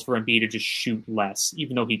calls for Embiid to just shoot less,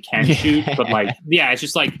 even though he can shoot. But it's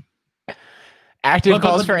just like active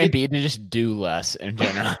calls for Embiid to just do less in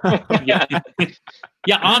general.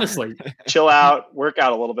 Yeah, honestly, chill out, work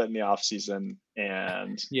out a little bit in the off season,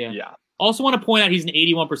 and Also, want to point out he's an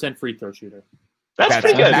 81% free throw shooter. That's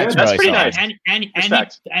pretty good. That's really pretty nice.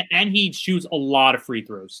 And he shoots a lot of free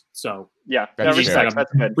throws. So that's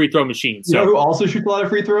good. Free throw machine. So who also shoots a lot of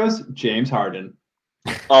free throws? James Harden.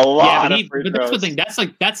 A lot of free throws. But that's the thing.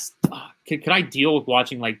 That's could I deal with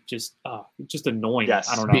watching just annoying? Yes.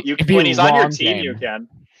 I don't know. When he's on your team, you can.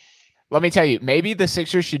 Let me tell you, maybe the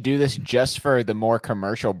Sixers should do this just for the more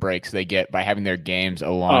commercial breaks they get by having their games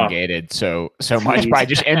elongated so much by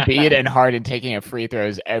just Embiid and Harden taking a free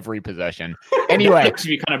throws every possession. Anyway, it would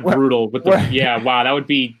be kind of brutal. That would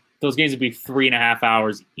be. Those games would be 3.5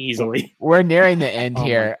 hours easily. We're nearing the end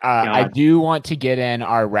here. I do want to get in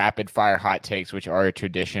our rapid fire hot takes, which are a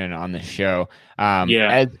tradition on the show.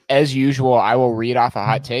 As usual, I will read off a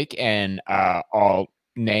hot take and I'll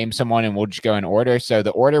name someone and we'll just go in order. So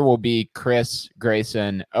the order will be Chris,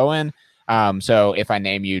 Grayson, Owen. So if I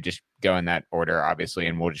name you, just go in that order, obviously,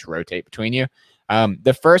 and we'll just rotate between you.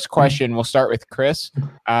 The first question, we'll start with Chris.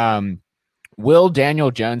 Will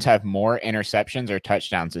Daniel Jones have more interceptions or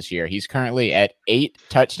touchdowns this year? He's currently at 8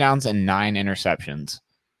 touchdowns and 9 interceptions.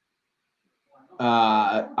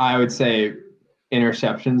 I would say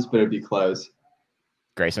interceptions, but it'd be close.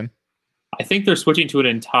 Grayson? I think they're switching to an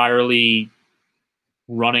entirely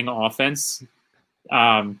running offense.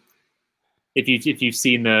 If you've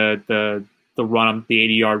seen the run, the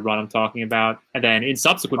 80-yard run I'm talking about, and then in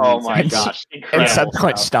subsequent oh my gosh, and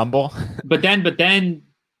subsequent stumble. But then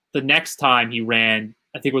the next time he ran,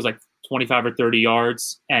 I think it was like 25 or 30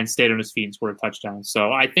 yards and stayed on his feet and scored a touchdown.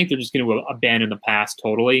 So I think they're just going to abandon the pass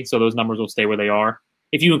totally. So those numbers will stay where they are.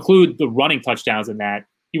 If you include the running touchdowns in that,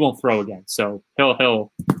 he won't throw again. So he'll have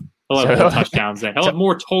more touchdowns then. He'll have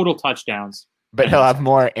more total touchdowns. But he'll have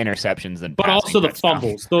more interceptions than But also the touchdowns.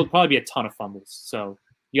 fumbles. There'll probably be a ton of fumbles. So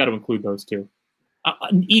you got to include those too.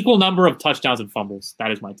 An equal number of touchdowns and fumbles.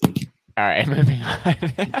 That is my take. All right, moving on.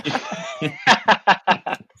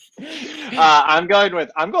 I'm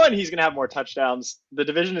going he's going to have more touchdowns. The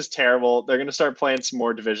division is terrible. They're going to start playing some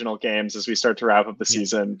more divisional games as we start to wrap up the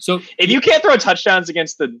season. So if you can't throw touchdowns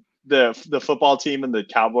against the football team and the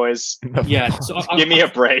Cowboys, so give me a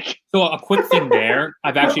break. So a quick thing there.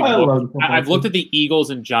 I've looked at the Eagles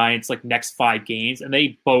and Giants like next 5 games, and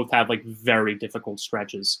they both have like very difficult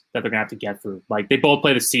stretches that they're gonna have to get through. Like they both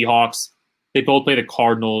play the Seahawks, they both play the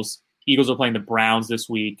Cardinals. Eagles are playing the Browns this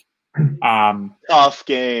week. Tough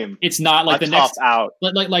game. It's not like a the next out.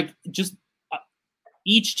 Like just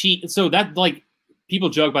each team. So that like people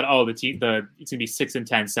joke about it's gonna be 6-10,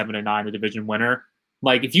 7-9, the division winner.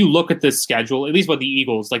 Like if you look at this schedule, at least with the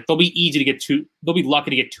Eagles, like they'll be lucky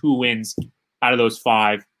to get 2 wins out of those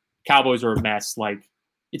 5. Cowboys are a mess. Like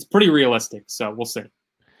it's pretty realistic. So we'll see.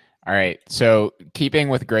 All right. So keeping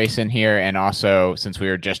with Grayson here, and also since we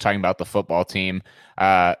were just talking about the football team,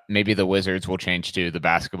 maybe the Wizards will change to the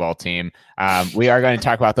basketball team. We are going to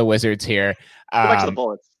talk about the Wizards here. Go back to the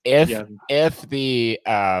Bullets.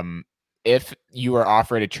 If you were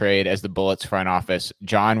offered a trade as the Bullets front office,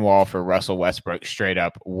 John Wall for Russell Westbrook straight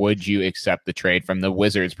up, would you accept the trade from the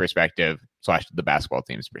Wizards perspective / the basketball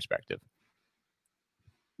team's perspective?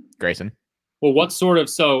 Grayson? Well, what sort of,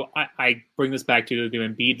 so I bring this back to the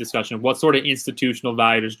Embiid discussion. What sort of institutional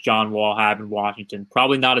value does John Wall have in Washington?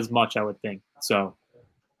 Probably not as much, I would think. So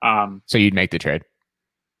you'd make the trade?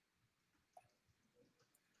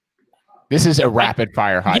 This is a rapid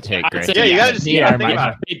fire hot take, Grayson. You gotta just think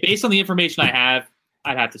about it. Based on the information I have,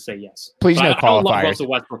 I'd have to say yes. Please but no I don't love qualifiers. Russell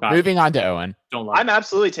Westbrook. Moving on to Owen. I'm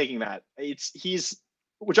absolutely taking that.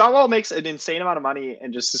 John Wall makes an insane amount of money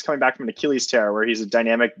and just is coming back from an Achilles tear where he's a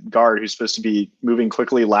dynamic guard who's supposed to be moving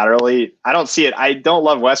quickly laterally. I don't see it. I don't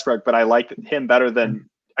love Westbrook, but I like him better than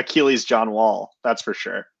Achilles John Wall. That's for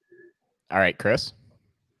sure. All right, Chris?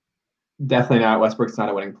 Definitely not. Westbrook's not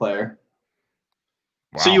a winning player.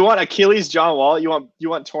 Wow. So you want Achilles John Wall? You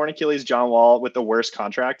want torn Achilles John Wall with the worst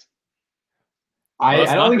contract? I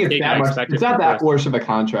don't think it's that much. It's not that worse of a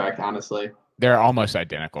contract, honestly. They're almost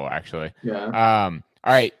identical, actually. Yeah.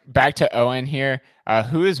 All right, back to Owen here.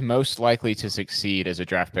 Who is most likely to succeed as a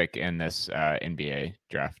draft pick in this NBA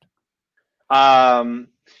draft? I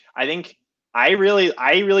think I really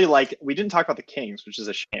like. We didn't talk about the Kings, which is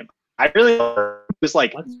a shame. I really was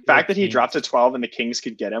like the fact that he dropped to 12 and the Kings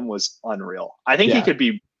could get him was unreal. I think he could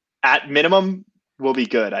be at minimum will be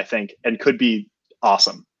good. I think and could be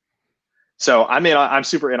awesome. So I'm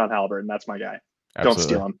super in on Halliburton. That's my guy. Absolutely. Don't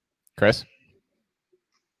steal him, Chris.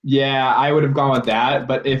 Yeah, I would have gone with that.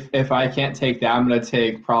 But if I can't take that, I'm going to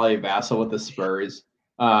take probably Vassell with the Spurs.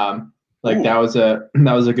 That was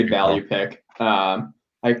a good value pick. I'm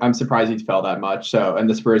surprised he fell that much. So, and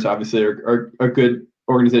the Spurs obviously are a good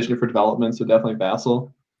organization for development. So definitely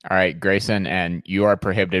Vassell. All right, Grayson, and you are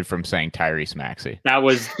prohibited from saying Tyrese Maxey. That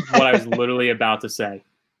was what I was literally about to say.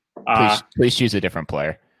 Please choose a different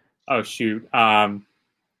player. Oh shoot!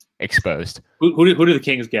 Exposed. Who do the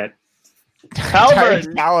Kings get?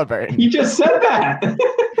 Halliburton. You just said that.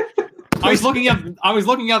 I was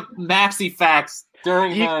looking up Maxey facts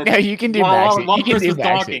during. You can do Maxey. While Chris was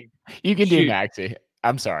talking. You can do Maxey.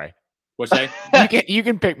 I'm sorry. What's that? You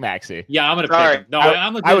can pick Maxey. Yeah, I'm gonna pick him. No,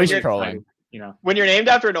 I was trolling. You know, when you're named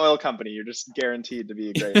after an oil company, you're just guaranteed to be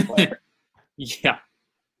a great player. Yeah.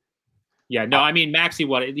 No, I mean Maxey.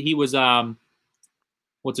 He was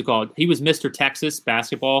what's it called? He was Mr. Texas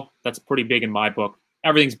basketball. That's pretty big in my book.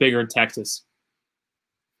 Everything's bigger in Texas.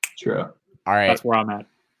 True. All right. That's where I'm at.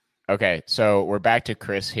 Okay, so we're back to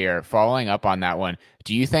Chris here. Following up on that one,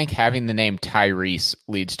 do you think having the name Tyrese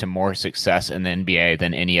leads to more success in the NBA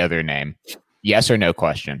than any other name? Yes or no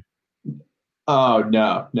question? Oh,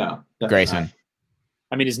 no. Grayson. Not.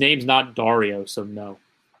 I mean, his name's not Dario, so no.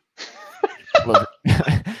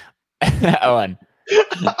 Owen.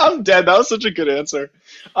 I'm dead. That was such a good answer.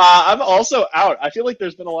 I'm also out. I feel like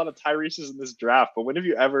there's been a lot of Tyreses in this draft, but when have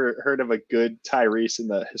you ever heard of a good Tyrese in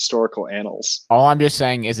the historical annals? All I'm just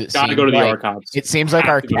saying is it Gotta go to the like, archives. it seems like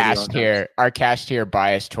our Have to go to the cast here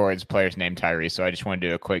biased towards players named Tyrese. So I just want to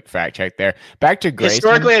do a quick fact check there. Back to Grayson.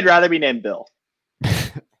 Historically, I'd rather be named Bill.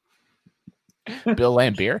 Bill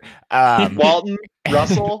Lambier. Walton,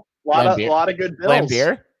 Russell, a lot of good Bills.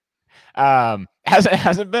 Lambier.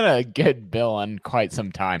 Hasn't been a good Bill in quite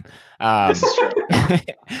some time. This is true.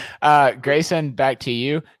 Grayson, back to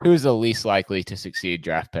you. Who's the least likely to succeed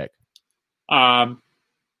draft pick? Well,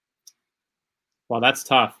 that's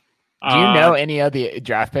tough. Do you know any of the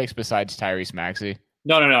draft picks besides Tyrese Maxey?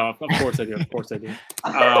 No. Of course I do. Of course I do.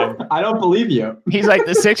 I don't believe you. He's like,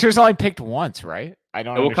 the Sixers only picked once, right? I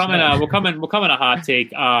don't. We'll come in a hot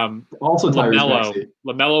take. Also, Tyrese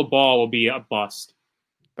LaMelo Ball will be a bust.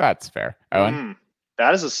 That's fair. Owen?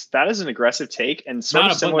 That is an aggressive take and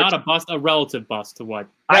Not a bust, a relative bust to what?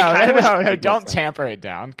 No, don't tamper it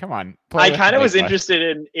down. Come on. I kind of was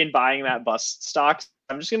interested in buying that bust stock.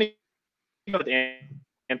 I'm just going to go with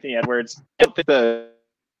Anthony Edwards. I don't think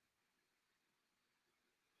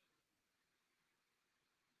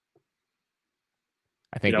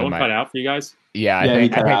I think Did Owen cut out for you guys? Yeah, I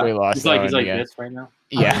think we lost. He's like this right now.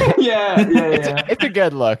 Yeah. yeah. It's a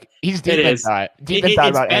good look. He's deep in thought.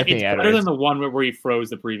 About Anthony Edwards. Better than the one where he froze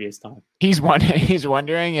the previous time. He's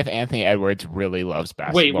wondering if Anthony Edwards really loves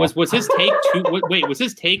basketball. Wait, was his take too? Was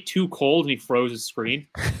his take too cold and he froze his screen?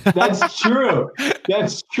 That's true.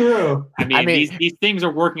 I mean, these things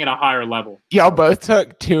are working at a higher level. Y'all both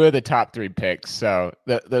took 2 of the top 3 picks, so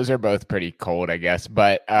those are both pretty cold, I guess.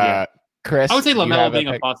 But Chris, I would say LaMelo being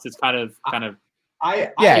a bust is kind of.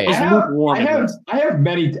 I have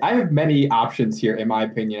many options here, in my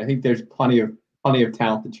opinion. I think there's plenty of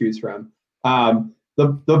talent to choose from.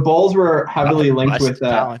 The Bulls were heavily linked with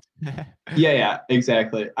talent.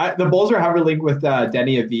 Exactly. The Bulls were heavily linked with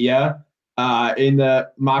Denny Avila in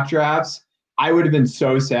the mock drafts. I would have been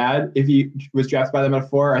so sad if he was drafted by them at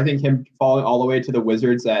 4. I think him falling all the way to the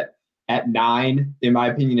Wizards at 9, in my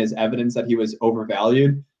opinion, is evidence that he was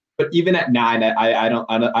overvalued. But even at 9,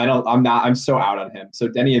 I'm so out on him. So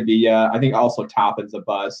Denny Avila, I think also Toppin's a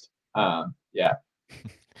bust.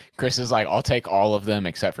 Chris is like, I'll take all of them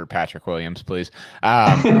except for Patrick Williams, please.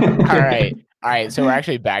 All right. So we're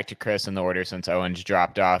actually back to Chris in the order since Owen's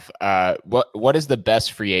dropped off. What is the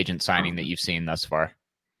best free agent signing that you've seen thus far?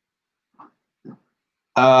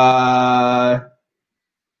 That's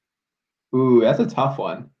a tough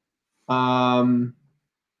one.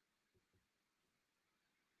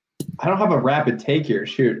 I don't have a rapid take here.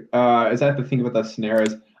 Shoot. Is I have to think about the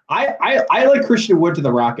scenarios. I like Christian Wood to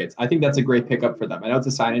the Rockets. I think that's a greght pickup for them. I know it's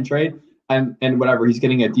a sign and trade and whatever. He's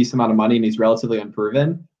getting a decent amount of money and he's relatively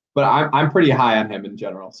unproven. But I'm pretty high on him in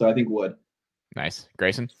general. So I think Wood. Nice.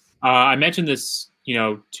 Grayson? I mentioned this,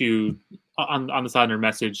 on the side of their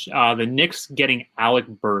message. The Knicks getting Alec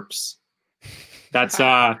Burks. That's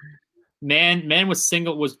man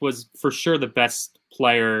was for sure the best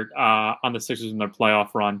player on the Sixers in their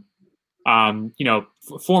playoff run.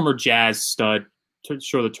 Former Jazz stud.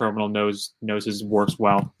 Sure, the terminal knows his works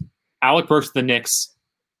well. Alec Burks to the Knicks.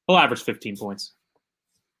 He'll average 15 points.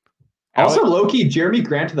 Also, low-key, Jeremy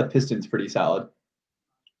Grant to the Pistons, pretty solid.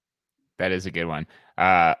 That is a good one.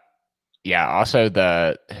 Also,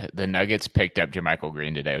 the Nuggets picked up JaMychal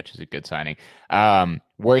Green today, which is a good signing.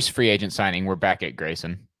 Worst free agent signing. We're back at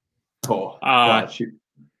Grayson. Cool.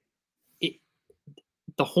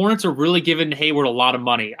 The Hornets are really giving Hayward a lot of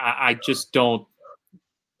money. I just don't.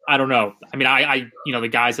 I don't know. I mean, the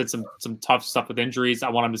guys had some tough stuff with injuries. I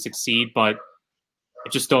want him to succeed, but I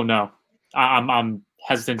just don't know. I'm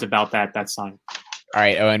hesitant about that sign. All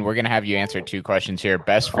right, Owen, we're gonna have you answer 2 questions here: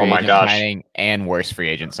 best free agent signing and worst free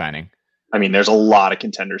agent signing. I mean, there's a lot of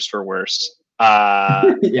contenders for worst.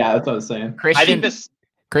 Yeah, that's what I was saying.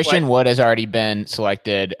 Christian Wood has already been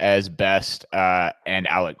selected as best, and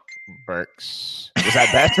Alec Burks. Was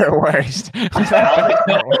that best or worst?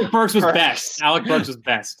 Alec Burks was best. Alec Burks was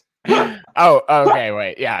best. Oh, okay,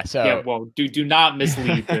 wait. Yeah, so... Yeah, well, do not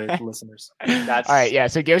mislead the listeners. That's all right, yeah,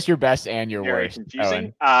 so give us your best and your worst.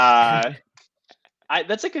 Confusing. That's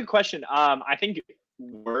a good question. I think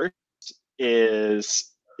worst is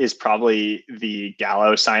probably the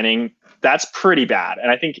Gallo signing. That's pretty bad. And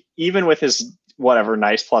I think even with his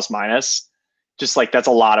nice plus minus, just like that's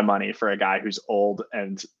a lot of money for a guy who's old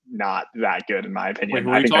and not that good, in my opinion. Wait, who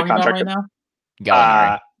are you talking about right now?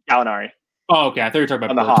 Gallinari. Oh, okay. I thought you were talking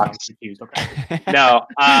about the Hawks. Confused. Okay. No.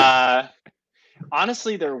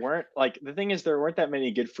 Honestly, there weren't that many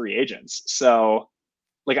good free agents. So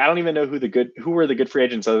like I don't even know who were the good free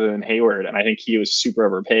agents other than Hayward, and I think he was super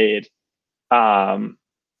overpaid.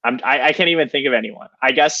 I can't even think of anyone.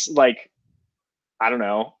 I guess like I don't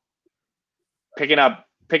know, picking up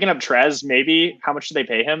Trez maybe. How much do they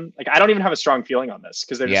pay him? Like I don't even have a strong feeling on this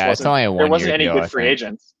because there wasn't any good free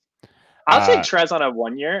agents. I'll take Trez on a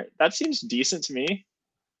 1 year. That seems decent to me.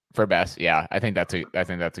 For best, yeah, I think that's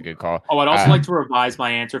a good call. Oh, I'd also like to revise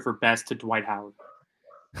my answer for best to Dwight Howard.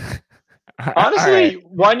 Honestly, right.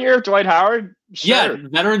 1 year of Dwight Howard. Sure. Yeah,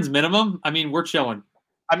 veterans minimum. I mean, we're chilling.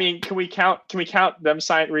 I mean, can we count them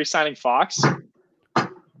re-signing Fox?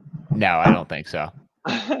 No, I don't think so.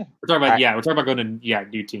 We're talking about going to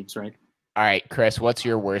new teams, right? All right, Chris, what's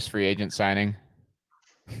your worst free agent signing?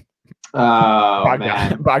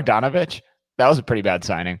 Bogdanovich. That was a pretty bad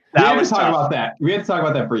signing. We had to talk about that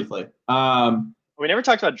briefly. We never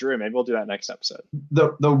talked about Drew. Maybe we'll do that next episode.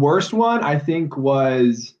 The worst one I think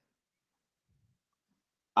was,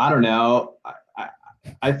 I don't know.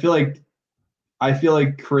 I feel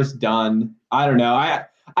like Chris Dunn. I don't know.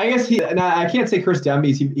 I guess I can't say Chris Dunn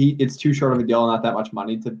because it's too short of a deal and not that much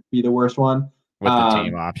money to be the worst one. With the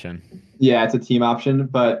team option. Yeah, it's a team option,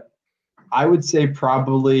 but I would say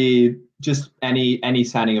probably just any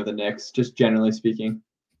signing of the Knicks, just generally speaking.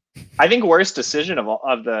 I think worst decision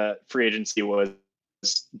of the free agency was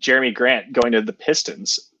Jeremy Grant going to the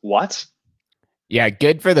Pistons. What? Yeah,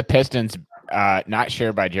 good for the Pistons. Not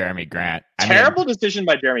sure by Jeremy Grant. Terrible decision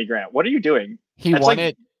by Jeremy Grant. What are you doing? He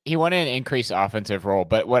wanted an increased offensive role,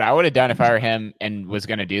 but what I would have done if I were him and was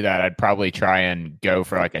going to do that, I'd probably try and go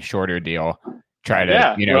for like a shorter deal. Try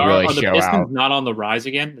to really are show the Pistons out. Not on the rise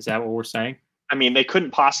again? Is that what we're saying? I mean, they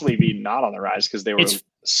couldn't possibly be not on the rise because they were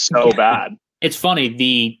so bad. It's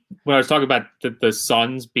funny. When I was talking about the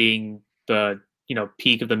Suns being the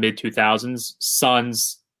peak of the mid 2000s,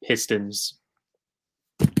 Suns Pistons.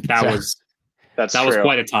 That was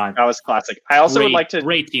quite a time. That was classic. I also would like to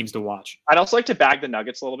great teams to watch. I'd also like to bag the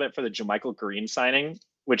Nuggets a little bit for the JaMychal Green signing,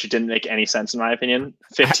 which didn't make any sense in my opinion.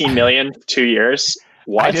 $15 million, 2 years.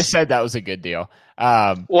 What? I just said that was a good deal.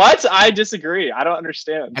 What? I disagree. I don't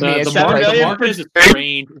understand. The market is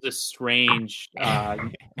a strange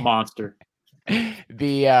monster.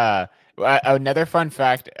 Another fun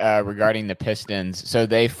fact regarding the Pistons. So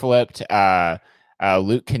they flipped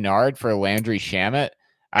Luke Kennard for Landry Shamet.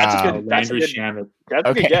 That's a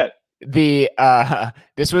good get.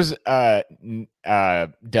 This was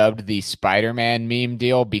dubbed the Spider-Man meme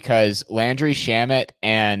deal because Landry Shamet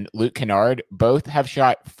and Luke Kennard both have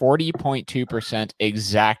shot 40.2%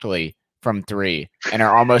 exactly from three and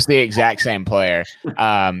are almost the exact same player.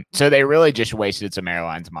 So they really just wasted some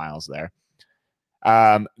airlines miles there.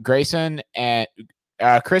 Grayson and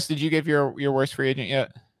Chris, did you give your worst free agent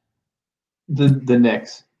yet? The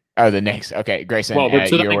Knicks. Oh, the Knicks. Okay, Grayson. Well, but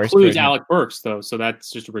so that includes Alec Burks, though. So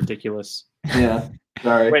that's just ridiculous. Yeah.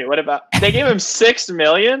 Sorry. Wait, what about they gave him $6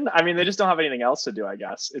 million? I mean, they just don't have anything else to do. I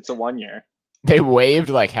guess it's a 1 year. They waived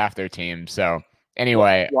like half their team. So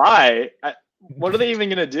anyway, why? What are they even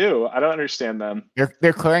gonna do? I don't understand them.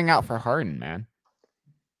 They're clearing out for Harden, man.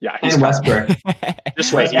 Yeah, he's Westbrook.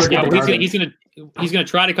 Just wait. He's gonna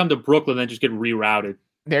try to come to Brooklyn and just get rerouted.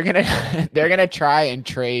 They're gonna try and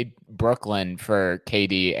trade Brooklyn for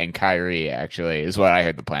KD and Kyrie. Actually, is what I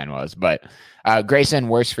heard the plan was. But Grayson,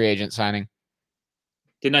 worst free agent signing?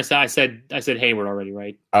 Didn't I say? I said Hayward already,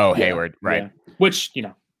 right? Oh, yeah. Hayward, right? Yeah. Which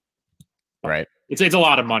right? It's a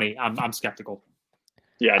lot of money. I'm skeptical.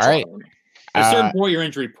 Yeah. All right. At a certain point, you're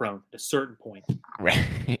injury prone. At a certain point.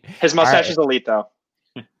 Right. His mustache is elite, though.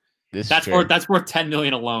 That's worth $10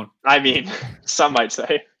 million alone. I mean, some might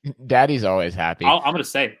say. Daddy's always happy. I'm going to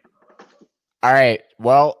say it. All right.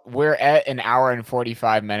 Well, we're at an hour and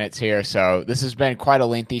 45 minutes here, so this has been quite a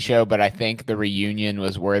lengthy show, but I think the reunion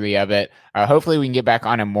was worthy of it. Hopefully we can get back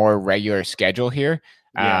on a more regular schedule here.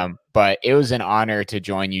 Yeah. But it was an honor to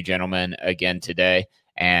join you gentlemen again today,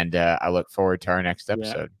 and I look forward to our next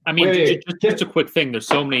episode. Yeah. I mean, just a quick thing. There's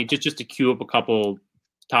so many, just to queue up a couple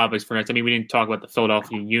topics for next. I mean, we didn't talk about the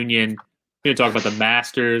Philadelphia Union. We didn't talk about the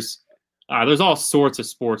Masters. There's all sorts of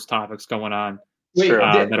sports topics going on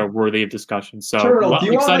that are worthy of discussion. So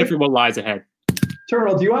I'm excited for what lies ahead.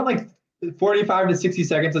 Terminal, do you want like 45 to 60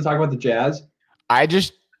 seconds to talk about the Jazz?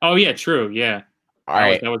 Oh yeah, true. Yeah. All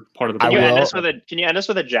right. That was part of the. Can you end us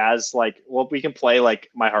with a Jazz we can play like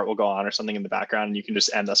My Heart Will Go On or something in the background, and you can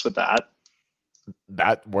just end us with that.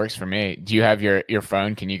 That works for me. Do you have your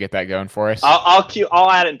phone? Can you get that going for us? I'll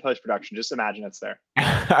add it in post production. Just imagine it's there.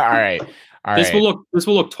 All right. This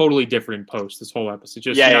will look totally different in post. This whole episode,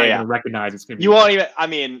 just you're not even recognize it's gonna be. You won't even. I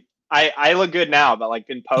mean, I look good now, but like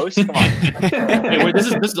in post, come on. Hey, wait,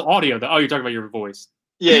 this is audio. Oh, you're talking about your voice.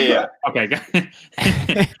 Yeah. Okay.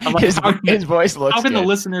 I'm his voice looks how can good.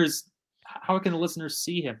 the listeners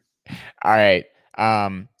see him? All right.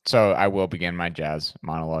 So I will begin my jazz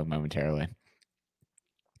monologue momentarily.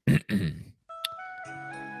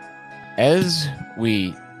 As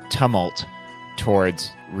we tumult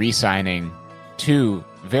towards re-signing two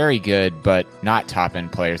very good but not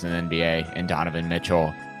top-end players in the NBA in Donovan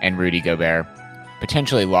Mitchell and Rudy Gobert,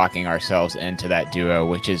 potentially locking ourselves into that duo,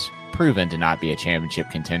 which is proven to not be a championship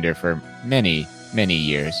contender for many, many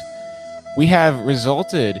years, we have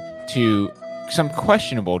resulted to some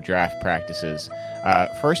questionable draft practices.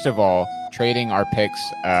 First of all, trading our picks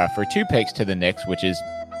for 2 picks to the Knicks, which is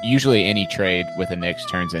usually any trade with the Knicks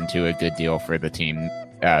turns into a good deal for the team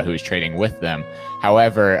who's trading with them.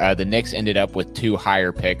 However, the Knicks ended up with 2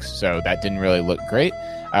 higher picks, so that didn't really look great.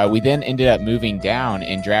 We then ended up moving down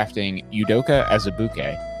and drafting Udoka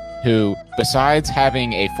Azubuike, who, besides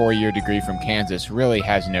having a 4-year degree from Kansas, really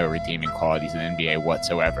has no redeeming qualities in the NBA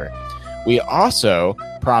whatsoever. We also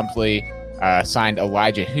promptly signed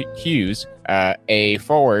Elijah Hughes, a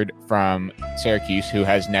forward from Syracuse who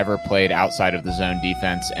has never played outside of the zone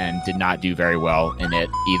defense and did not do very well in it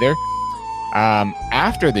either.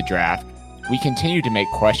 After the draft, we continued to make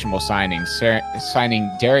questionable signings,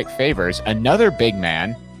 signing Derek Favors, another big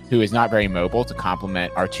man who is not very mobile, to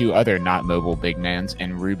complement our 2 other not mobile big mans,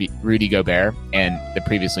 and Rudy Gobert and the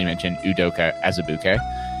previously mentioned Udoka Azubuike,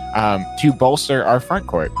 to bolster our front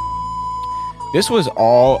court. This was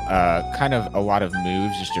all kind of a lot of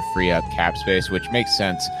moves just to free up cap space, which makes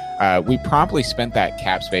sense. We promptly spent that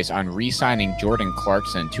cap space on re-signing Jordan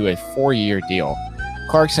Clarkson to a 4-year deal.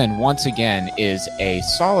 Clarkson, once again, is a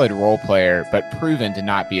solid role player, but proven to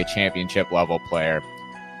not be a championship-level player.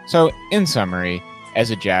 So, in summary, as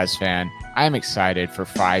a Jazz fan, I am excited for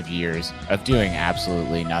 5 years of doing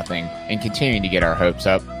absolutely nothing and continuing to get our hopes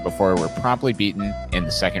up before we're promptly beaten in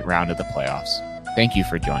the second round of the playoffs. Thank you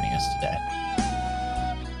for joining us today.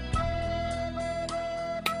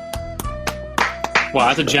 Wow,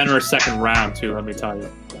 that's a generous second round, too, let me tell you.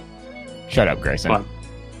 Shut up, Grayson.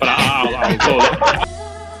 But I'll go.